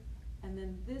here, and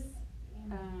then this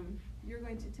you're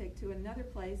going to take to another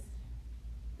place.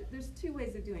 There's two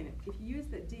ways of doing it. If you use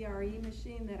the DRE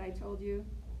machine that I told you,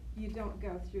 you don't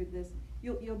go through this.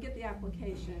 You'll get the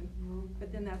application,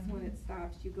 but then that's when it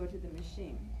stops. You go to the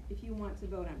machine. If you want to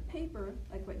vote on paper,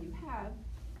 like what you have,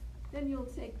 then you'll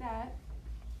take that,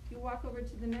 you walk over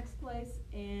to the next place,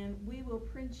 and we will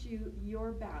print you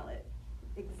your ballot,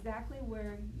 exactly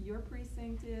where your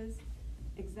precinct is,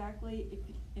 exactly,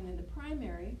 and in the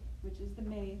primary, which is the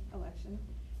May election,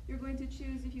 you're going to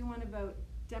choose if you want to vote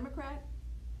Democrat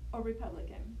or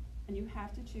Republican, and you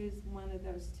have to choose one of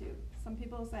those two. Some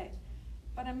people say,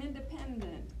 but I'm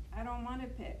independent, I don't want to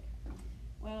pick.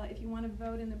 Well, if you want to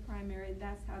vote in the primary,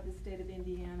 that's how the state of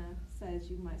Indiana says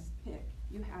you must pick.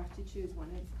 You have to choose one.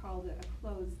 It's called a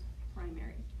closed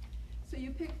primary. So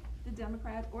you pick the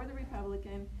Democrat or the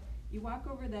Republican, you walk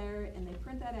over there and they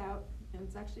print that out, and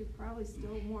it's actually probably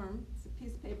still warm. It's a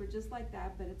piece of paper just like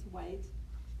that, but it's white.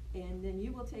 And then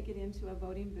you will take it into a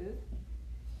voting booth.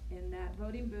 In that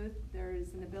voting booth, there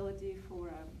is an ability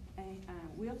for a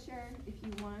wheelchair if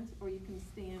you want, or you can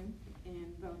stand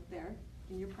and vote there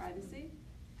in your privacy.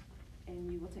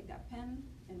 And you will take that pen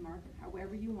and mark it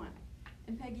however you want.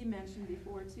 And Peggy mentioned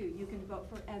before too, you can vote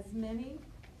for as many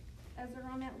as are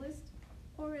on that list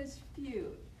or as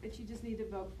few. but you just need to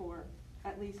vote for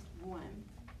at least one.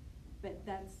 But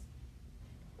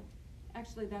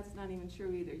actually that's not even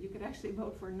true either. You could actually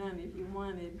vote for none if you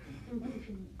wanted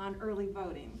on early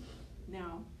voting.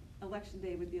 Now, election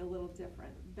day would be a little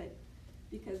different, but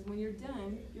because when you're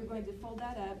done, you're going to fold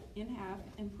that up in half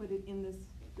and put it in this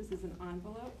is an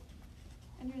envelope,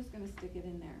 and you're just gonna stick it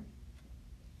in there.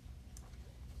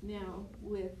 Now,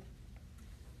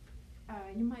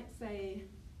 you might say,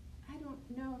 I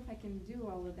don't know if I can do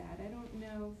all of that. I don't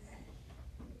know,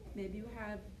 maybe you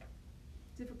have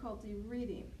difficulty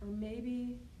reading, or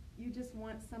maybe you just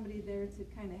want somebody there to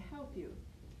kind of help you.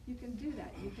 You can do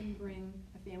that. You can bring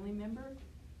a family member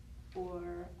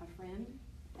or a friend,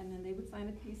 and then they would sign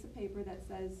a piece of paper that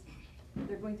says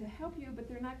they're going to help you, but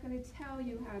they're not going to tell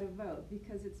you how to vote,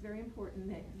 because it's very important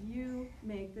that you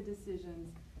make the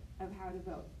decisions of how to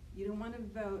vote. You don't want to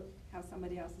vote how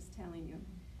somebody else is telling you.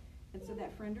 And so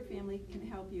that friend or family can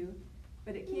help you,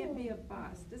 but it can't be a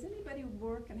boss. Does anybody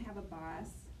work and have a boss?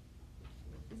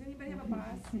 Does anybody have a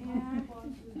boss?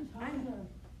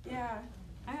 Yeah.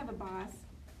 I have a boss.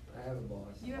 I have a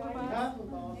boss. You have a boss? I have a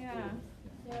boss.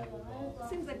 Yeah.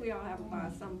 Seems like we all have a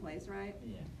boss someplace, right?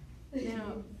 Yeah.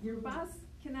 Now, your boss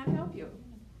cannot help you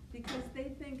because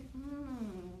they think,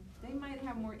 they might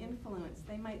have more influence.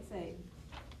 They might say,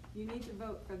 you need to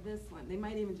vote for this one. They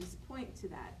might even just point to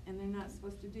that, and they're not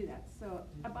supposed to do that. So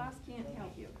a boss can't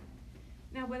help you.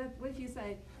 Now, what if you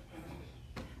say,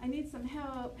 I need some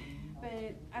help,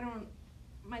 but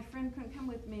my friend couldn't come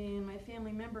with me and my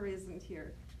family member isn't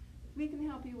here. We can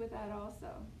help you with that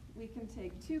also. We can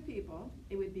take two people.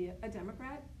 It would be a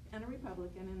Democrat and a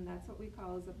Republican, and that's what we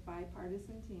call as a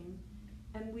bipartisan team.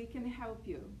 And we can help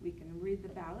you. We can read the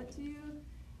ballot to you.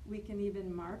 We can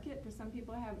even mark it. For some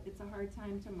people it's a hard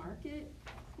time to mark it.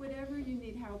 Whatever you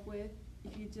need help with,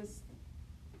 if you just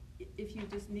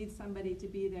need somebody to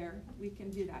be there, we can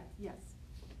do that. Yes.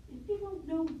 If you don't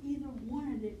know either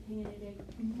one of the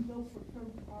candidates, can you go for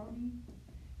third party?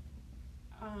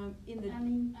 I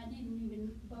didn't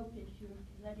even vote this year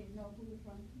because I didn't know who was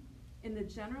running. In the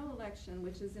general election,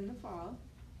 which is in the fall,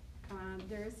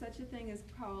 there is such a thing as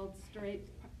called straight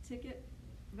ticket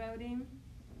voting,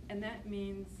 and that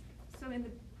means, so in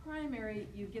the primary,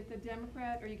 you get the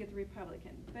Democrat or you get the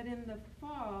Republican, but in the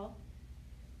fall,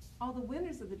 all the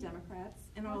winners of the Democrats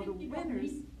and all the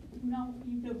winners. No,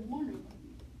 either one of them.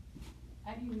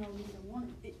 How do you know either one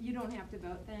of them? You don't have to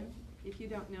vote then. If you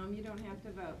don't know them, you don't have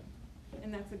to vote.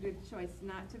 And that's a good choice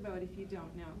not to vote if you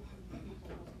don't know.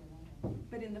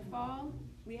 But in the fall,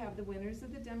 we have the winners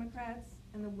of the Democrats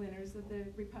and the winners of the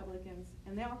Republicans,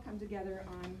 and they all come together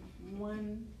on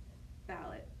one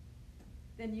ballot.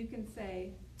 Then you can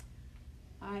say,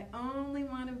 I only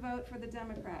want to vote for the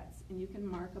Democrats, and you can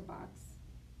mark a box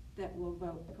that will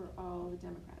vote for all the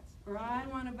Democrats. Or I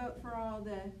want to vote for all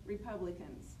the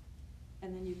Republicans,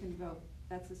 and then you can vote.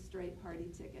 That's a straight party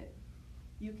ticket.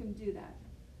 You can do that.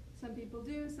 Some people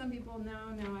do, some people,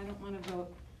 no, I don't want to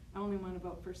vote. I only want to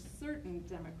vote for certain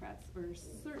Democrats or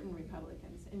certain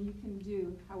Republicans, and you can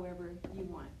do however you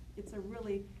want. It's a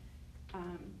really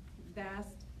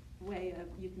vast way of,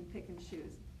 you can pick and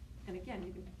choose. And again,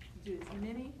 you can do as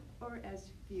many or as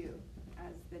few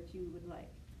as that you would like.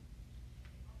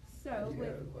 So I do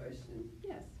have a question.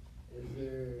 Yes. Is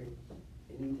there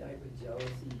any type of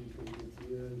jealousy between the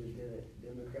two of the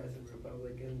Democrats and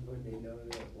Republicans when they know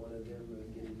that one of them is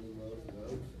getting the most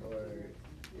votes, or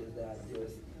is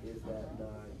that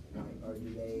not, or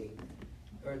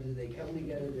do they come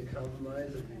together to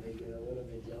compromise, or do they get a little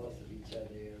bit jealous of each other?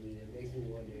 I mean, it makes me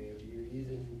wonder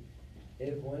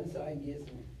if one side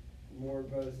gets more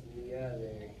votes than the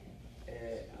other.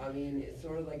 I mean, it's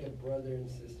sort of like a brother and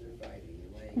sister fighting.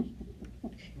 Like,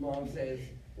 mom says,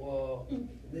 well,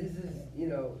 this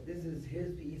is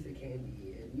his piece of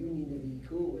candy, and you need to be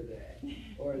cool with that.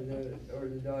 Or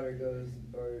the daughter goes,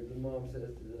 or the mom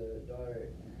says to the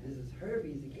daughter, this is her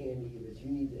piece of candy, but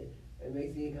you need to. It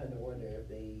makes me kind of wonder if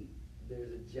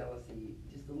there's a jealousy,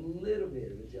 just a little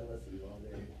bit of a jealousy while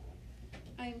they're.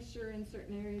 I'm sure in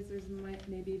certain areas there's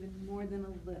maybe even more than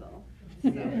a little.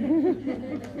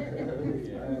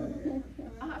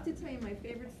 I'll have to tell you my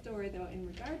favorite story though in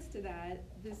regards to that,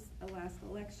 this last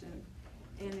election,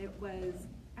 and it was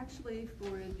actually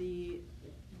for the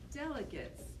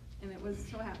delegates, and it was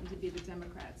so happened to be the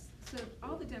Democrats. So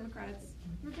all the Democrats,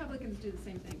 Republicans do the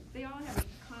same thing. They all have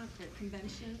a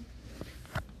convention,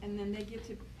 and then they get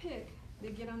to pick. They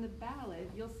get on the ballot.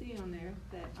 You'll see on there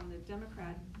that on the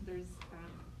Democrat, there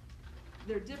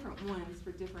are different ones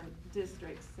for different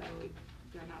districts, so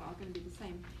they're not all going to be the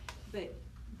same. But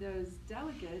those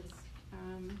delegates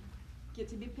get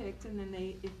to be picked, and then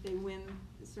if they win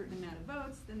a certain amount of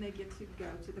votes, then they get to go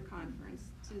to the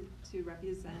conference to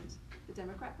represent the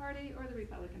Democrat Party or the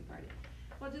Republican Party.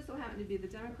 Well, it just so happened to be the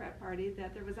Democrat Party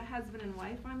that there was a husband and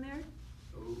wife on there.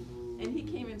 Ooh. And he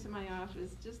came into my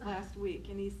office just last week,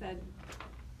 and he said,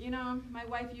 you know, my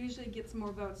wife usually gets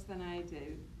more votes than I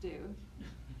do.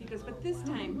 He goes, but this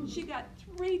time, she got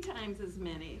 3 times as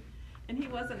many. And he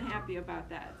wasn't happy about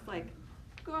that. It's like,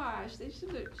 gosh,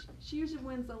 she usually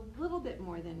wins a little bit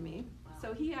more than me.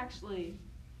 So he actually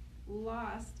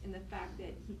lost in the fact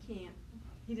that he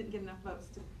didn't get enough votes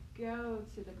to go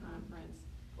to the conference.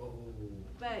 Oh.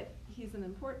 But he's an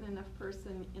important enough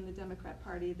person in the Democrat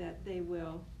Party that they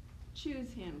will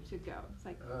choose him to go. It's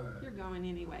like, you're going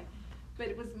anyway. But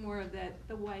it was more of that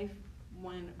the wife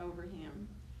won over him.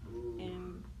 Ooh.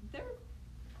 And they're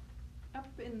up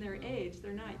in their age.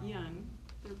 They're not young.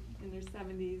 They're in their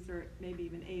 70s or maybe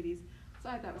even 80s. So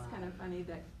I thought it was kind of funny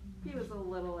that he was a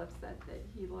little upset that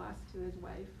he lost to his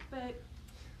wife, but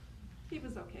he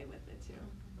was okay with it too.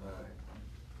 Alright.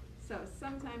 So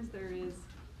sometimes there is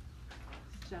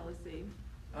jealousy.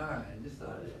 Alright, just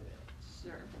thought of it.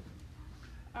 Sure.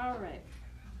 All right.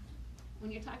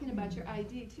 When you're talking about your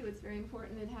ID too, it's very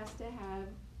important. It has to have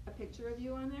a picture of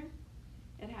you on there.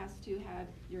 It has to have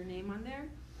your name on there,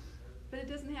 but it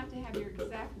doesn't have to have your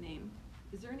exact name.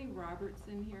 Is there any Roberts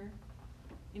in here?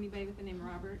 Anybody with the name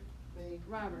Robert? Me.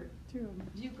 Robert. 2 of them.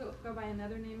 Do you go by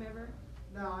another name ever?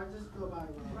 No, I just go by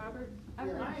Robert. Robert?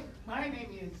 Yeah. My name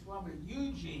is Robert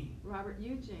Eugene. Robert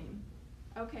Eugene.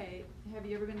 Okay, have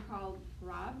you ever been called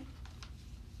Rob?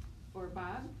 Or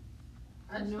Bob?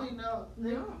 Actually, no.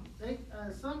 No.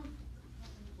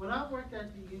 When I worked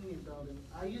at the Union Building,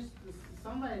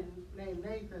 somebody named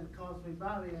Nathan calls me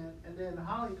Bobby, and then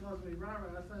Holly calls me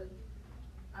Robert.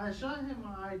 I showed him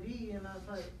my ID, and I was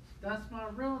like, that's my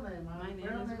real name. My name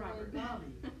real is name Robert.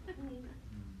 Bobby.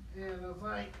 And I was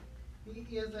like,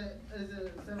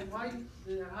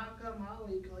 how come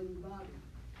Holly call you Bobby?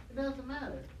 It doesn't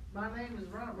matter. My name is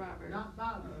Robert. Not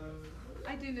Bobby.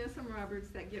 I do know some Roberts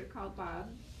that get called Bob,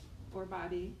 or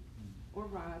Bobby, or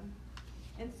Rob.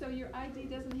 And so your ID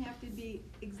doesn't have to be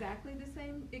exactly the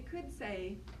same. It could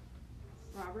say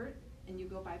Robert, and you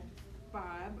go by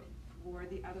Bob, or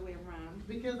the other way around.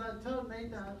 Because I told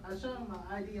Nathan, I showed him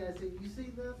my ID, I said, you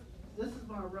see this? This is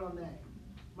my real name.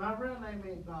 My real name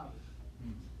ain't Bobby.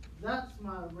 That's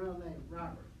my real name,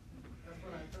 Robert. That's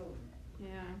what I told him.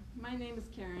 Yeah, my name is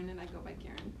Karen, and I go by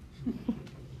Karen.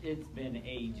 It's been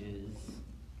ages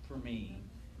for me,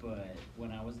 but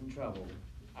when I was in trouble,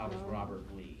 I was Robert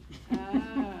Lee.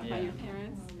 By your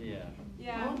parents? Yeah.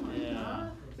 Yeah. Oh my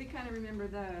God. We kind of remember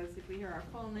those. If we hear our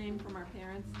full name from our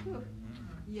parents. Whew.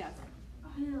 Yes. I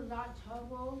had a lot of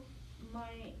trouble.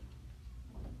 My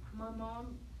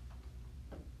mom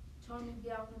told me to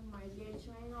get off of my day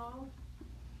train off.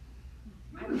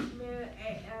 I was married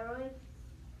at Eric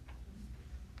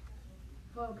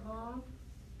for prom.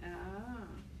 Oh.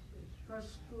 For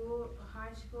school,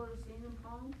 high school, senior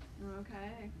prom.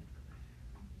 Okay.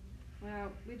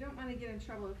 Well, we don't want to get in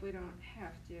trouble if we don't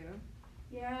have to.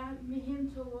 Yeah, me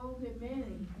him to work with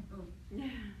Manny.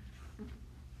 Yeah.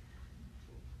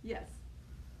 Yes.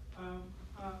 I'm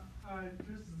like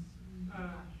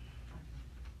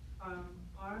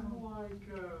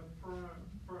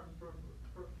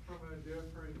from a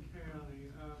different county.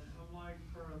 I'm like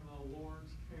from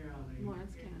Lawrence County.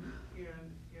 Lawrence County. And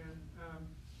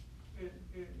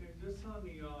just on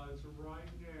the odds,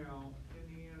 right now,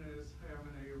 Indiana is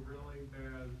having a really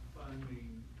bad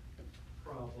funding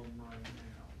problem right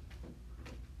now.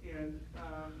 And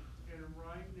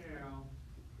right now,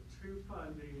 2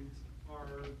 fundings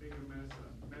are being messed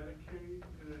up, Medicaid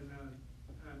and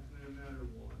another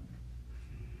one.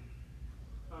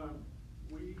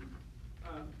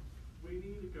 We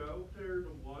need to go up there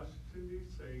to Washington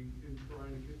DC and try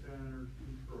to get that under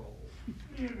control.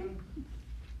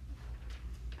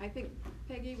 I think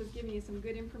Peggy was giving you some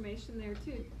good information there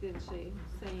too, didn't she?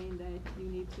 Saying that you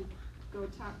need to go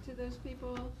talk to those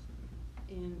people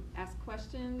and ask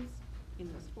questions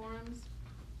in those forums.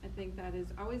 I think that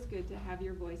is always good to have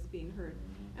your voice being heard.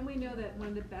 And we know that one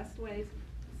of the best ways,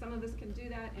 some of us can do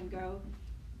that and go,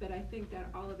 but I think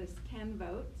that all of us can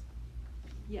vote.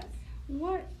 Yes.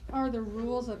 What are the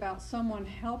rules about someone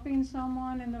helping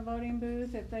someone in the voting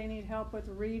booth if they need help with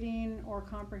reading or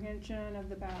comprehension of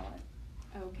the ballot?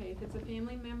 Okay, if it's a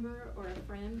family member or a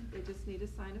friend, they just need to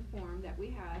sign a form that we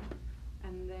have,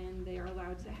 and then they are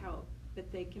allowed to help.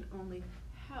 But they can only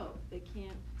help. They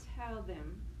can't tell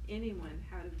anyone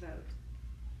how to vote.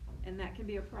 And that can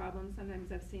be a problem.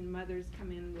 Sometimes I've seen mothers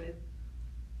come in with,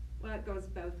 well, it goes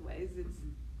both ways. It's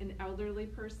an elderly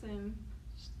person,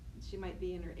 she might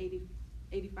be in her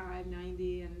 85,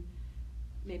 90, and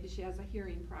maybe she has a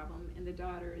hearing problem, and the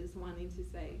daughter is wanting to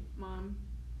say, Mom,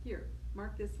 here,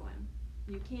 mark this one.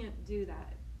 You can't do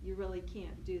that. You really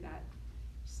can't do that.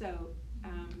 So,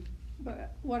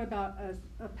 But what about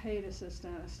a paid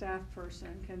assistant, a staff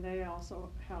person? Can they also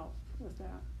help with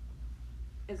that?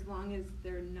 as long as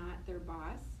they're not their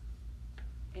boss,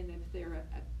 and if they're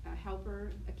a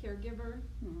helper, a caregiver,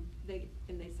 they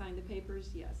sign the papers,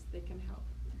 yes, they can help.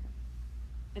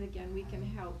 And again, we can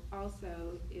help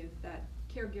also if that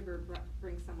caregiver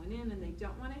brings someone in and they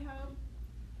don't want to help,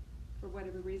 for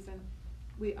whatever reason,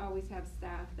 we always have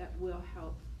staff that will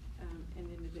help an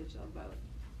individual vote.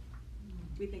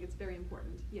 We think it's very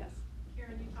important, yes.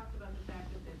 Karen, you talked about the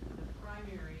fact that the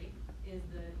primary is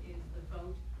the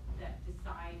vote that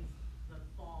decides the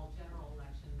fall general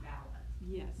election ballot.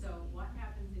 Yes. So what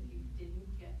happens if you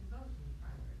didn't get to vote in the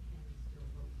primary? Can you still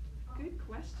vote in the fall? Good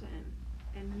question.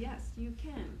 And yes, you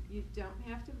can. You don't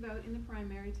have to vote in the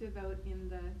primary to vote in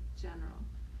the general.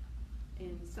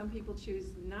 And some people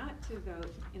choose not to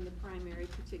vote in the primary,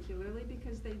 particularly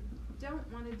because they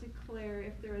don't want to declare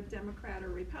if they're a Democrat or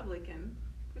Republican,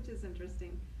 which is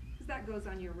interesting, because that goes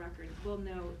on your record. We'll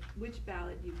know which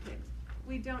ballot you picked.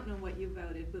 We don't know what you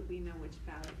voted, but we know which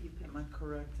ballot you picked. Am I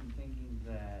correct in thinking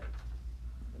that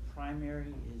the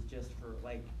primary is just for,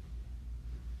 like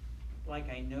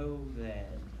I know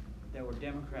that there were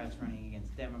Democrats running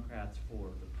against Democrats for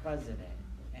the president,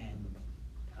 and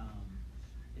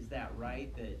is that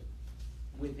right, that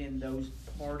within those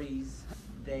parties,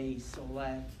 they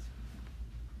select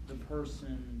the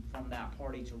person from that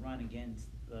party to run against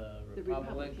the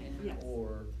Republican, yes.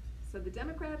 or? So the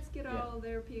Democrats get all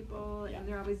their people, and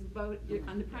they're always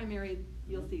on the primary,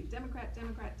 you'll see Democrat,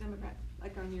 Democrat, Democrat,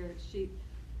 like on your sheet,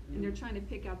 and they're trying to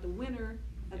pick out the winner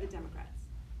of the Democrats.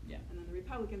 Yeah. And then the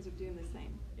Republicans are doing the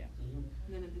same. Yeah.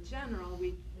 And then in the general,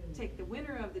 we take the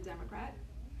winner of the Democrat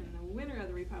and the winner of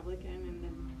the Republican, and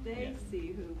then they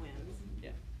see who wins. Yeah.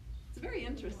 It's very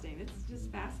interesting. It's just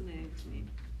fascinating to me.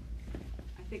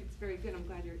 I think it's very good. I'm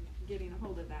glad you're getting a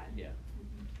hold of that. Yeah.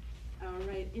 All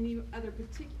right, any other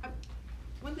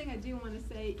one thing I do want to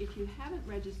say, if you haven't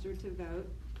registered to vote,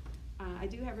 I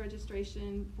do have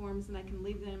registration forms and I can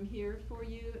leave them here for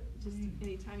you. Just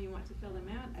anytime you want to fill them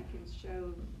out, I can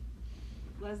show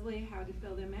Leslie how to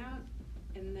fill them out.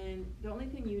 And then the only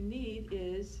thing you need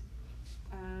is,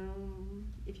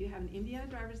 if you have an Indiana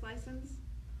driver's license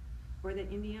or the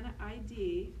Indiana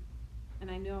ID,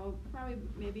 and I know probably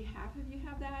maybe half of you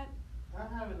have that. I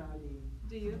have an ID.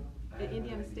 Do you? The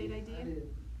Indiana state ID? I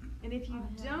did. And if you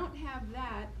don't have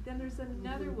that, then there's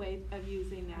another way of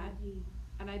using that.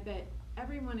 And I bet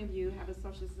every one of you have a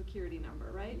social security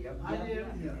number, right? Yep. I do.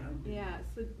 Yeah,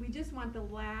 so we just want the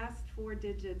last 4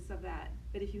 digits of that.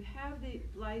 But if you have the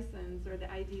license or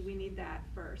the ID, we need that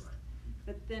first.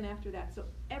 But then after that, so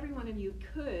every one of you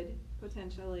could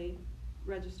potentially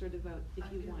register to vote if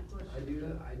you want to.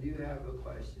 I do have a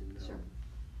question though. Sure.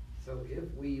 So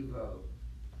if we vote,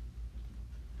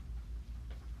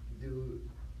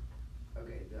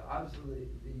 the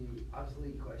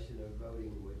obsolete question of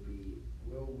voting would be,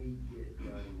 will we get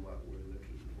done what we're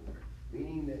looking for?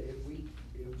 Meaning that if we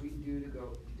do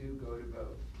go to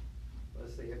vote,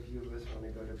 let's say a few of us want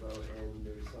to go to vote and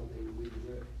there's something we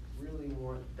really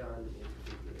want done in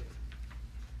particular.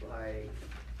 Like,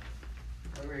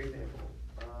 primary example,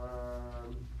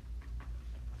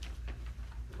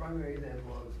 the primary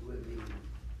example of living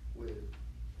with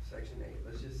Section 8.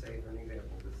 Let's just say, for an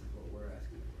example, this is what we're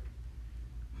asking for.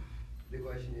 The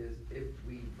question is, if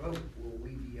we vote, will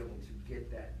we be able to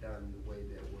get that done the way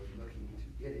that we're looking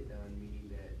to get it done? Meaning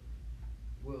that,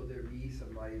 will there be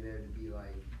somebody there to be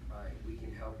like, all right, we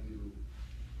can help you,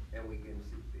 and we can,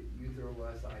 you throw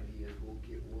us ideas, we'll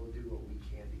do what we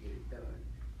can to get it done.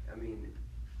 I mean,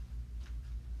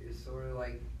 it's sort of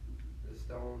like the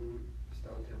Stone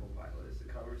Temple Pilot.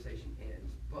 The conversation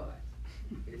ends, but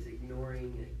it's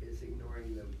ignoring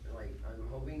the, like, I'm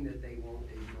hoping that they won't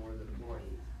ignore the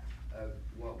point of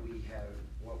what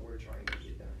we're trying to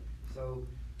get done. So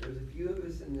there's a few of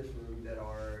us in this room that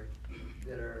are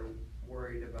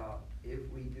worried about if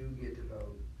we do get to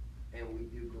vote and we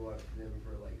do go up to them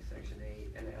for like Section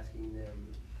 8 and asking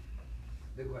them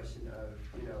the question of,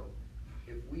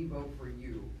 if we vote for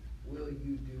you, will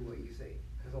you do what you say?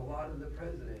 Because a lot of the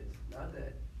presidents, not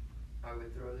that I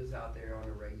would throw this out there on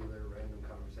a regular random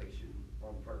conversation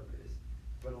on purpose,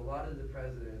 but a lot of the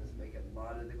presidents make a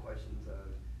lot of the questions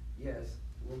of, yes,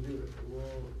 we'll do it.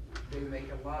 They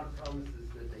make a lot of promises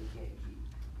that they can't keep.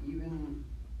 Even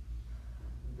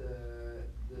the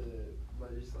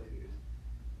legislators.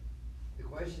 The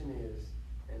question is,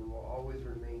 and will always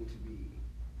remain to be,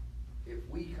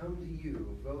 we come to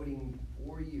you, voting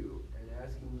for you, and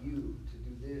asking you to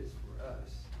do this for us,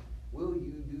 will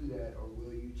you do that, or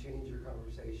will you change your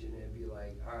conversation and be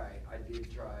like, all right, I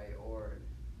did try, or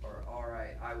all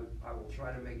right, I will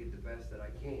try to make it the best that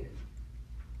I can.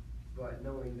 But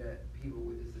knowing that people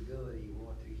with disability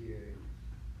want to hear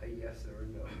a yes or a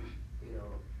no, you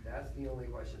know, that's the only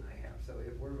question I have. So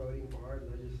if we're voting for our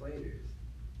legislators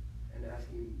and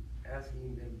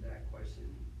asking them that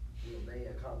question, will they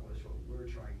accomplish what we're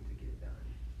trying to get done?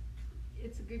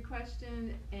 It's a good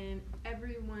question, and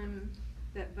everyone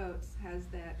that votes has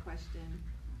that question.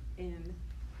 And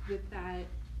with that,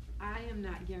 I am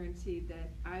not guaranteed that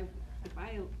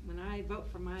when I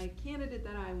vote for my candidate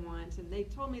that I want, and they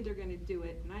told me they're gonna do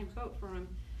it, and I vote for them,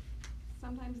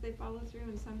 sometimes they follow through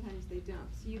and sometimes they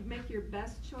don't. So you make your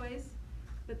best choice,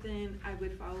 but then I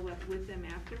would follow up with them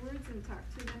afterwards and talk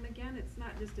to them again. It's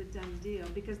not just a done deal,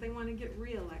 because they wanna get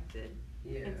reelected.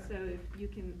 Yeah. And so if you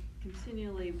can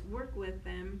continually work with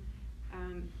them,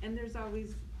 and there's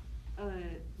always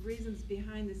reasons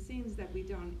behind the scenes that we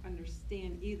don't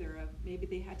understand either of. Maybe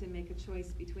they had to make a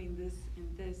choice between this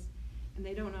and this, and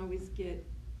they don't always get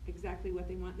exactly what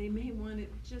they want. They may want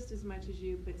it just as much as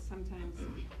you, but sometimes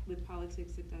with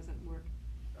politics it doesn't work.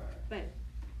 But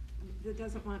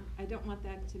I don't want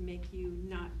that to make you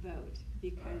not vote,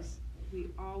 because we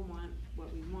all want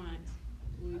what we want.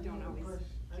 We don't always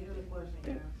I got a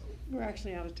question. We're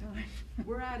actually out of time.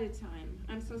 We're out of time.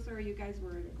 I'm so sorry, you guys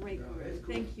were a great group.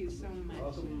 Cool. Thank you so much.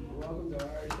 Welcome to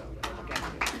our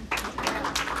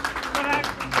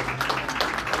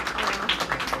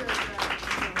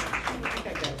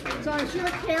So I'm sure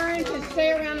Karen can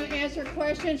stay around and answer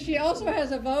questions. She also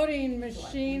has a voting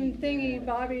machine thingy,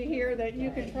 Bobby, here that you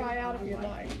can try out if you'd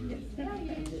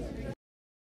like.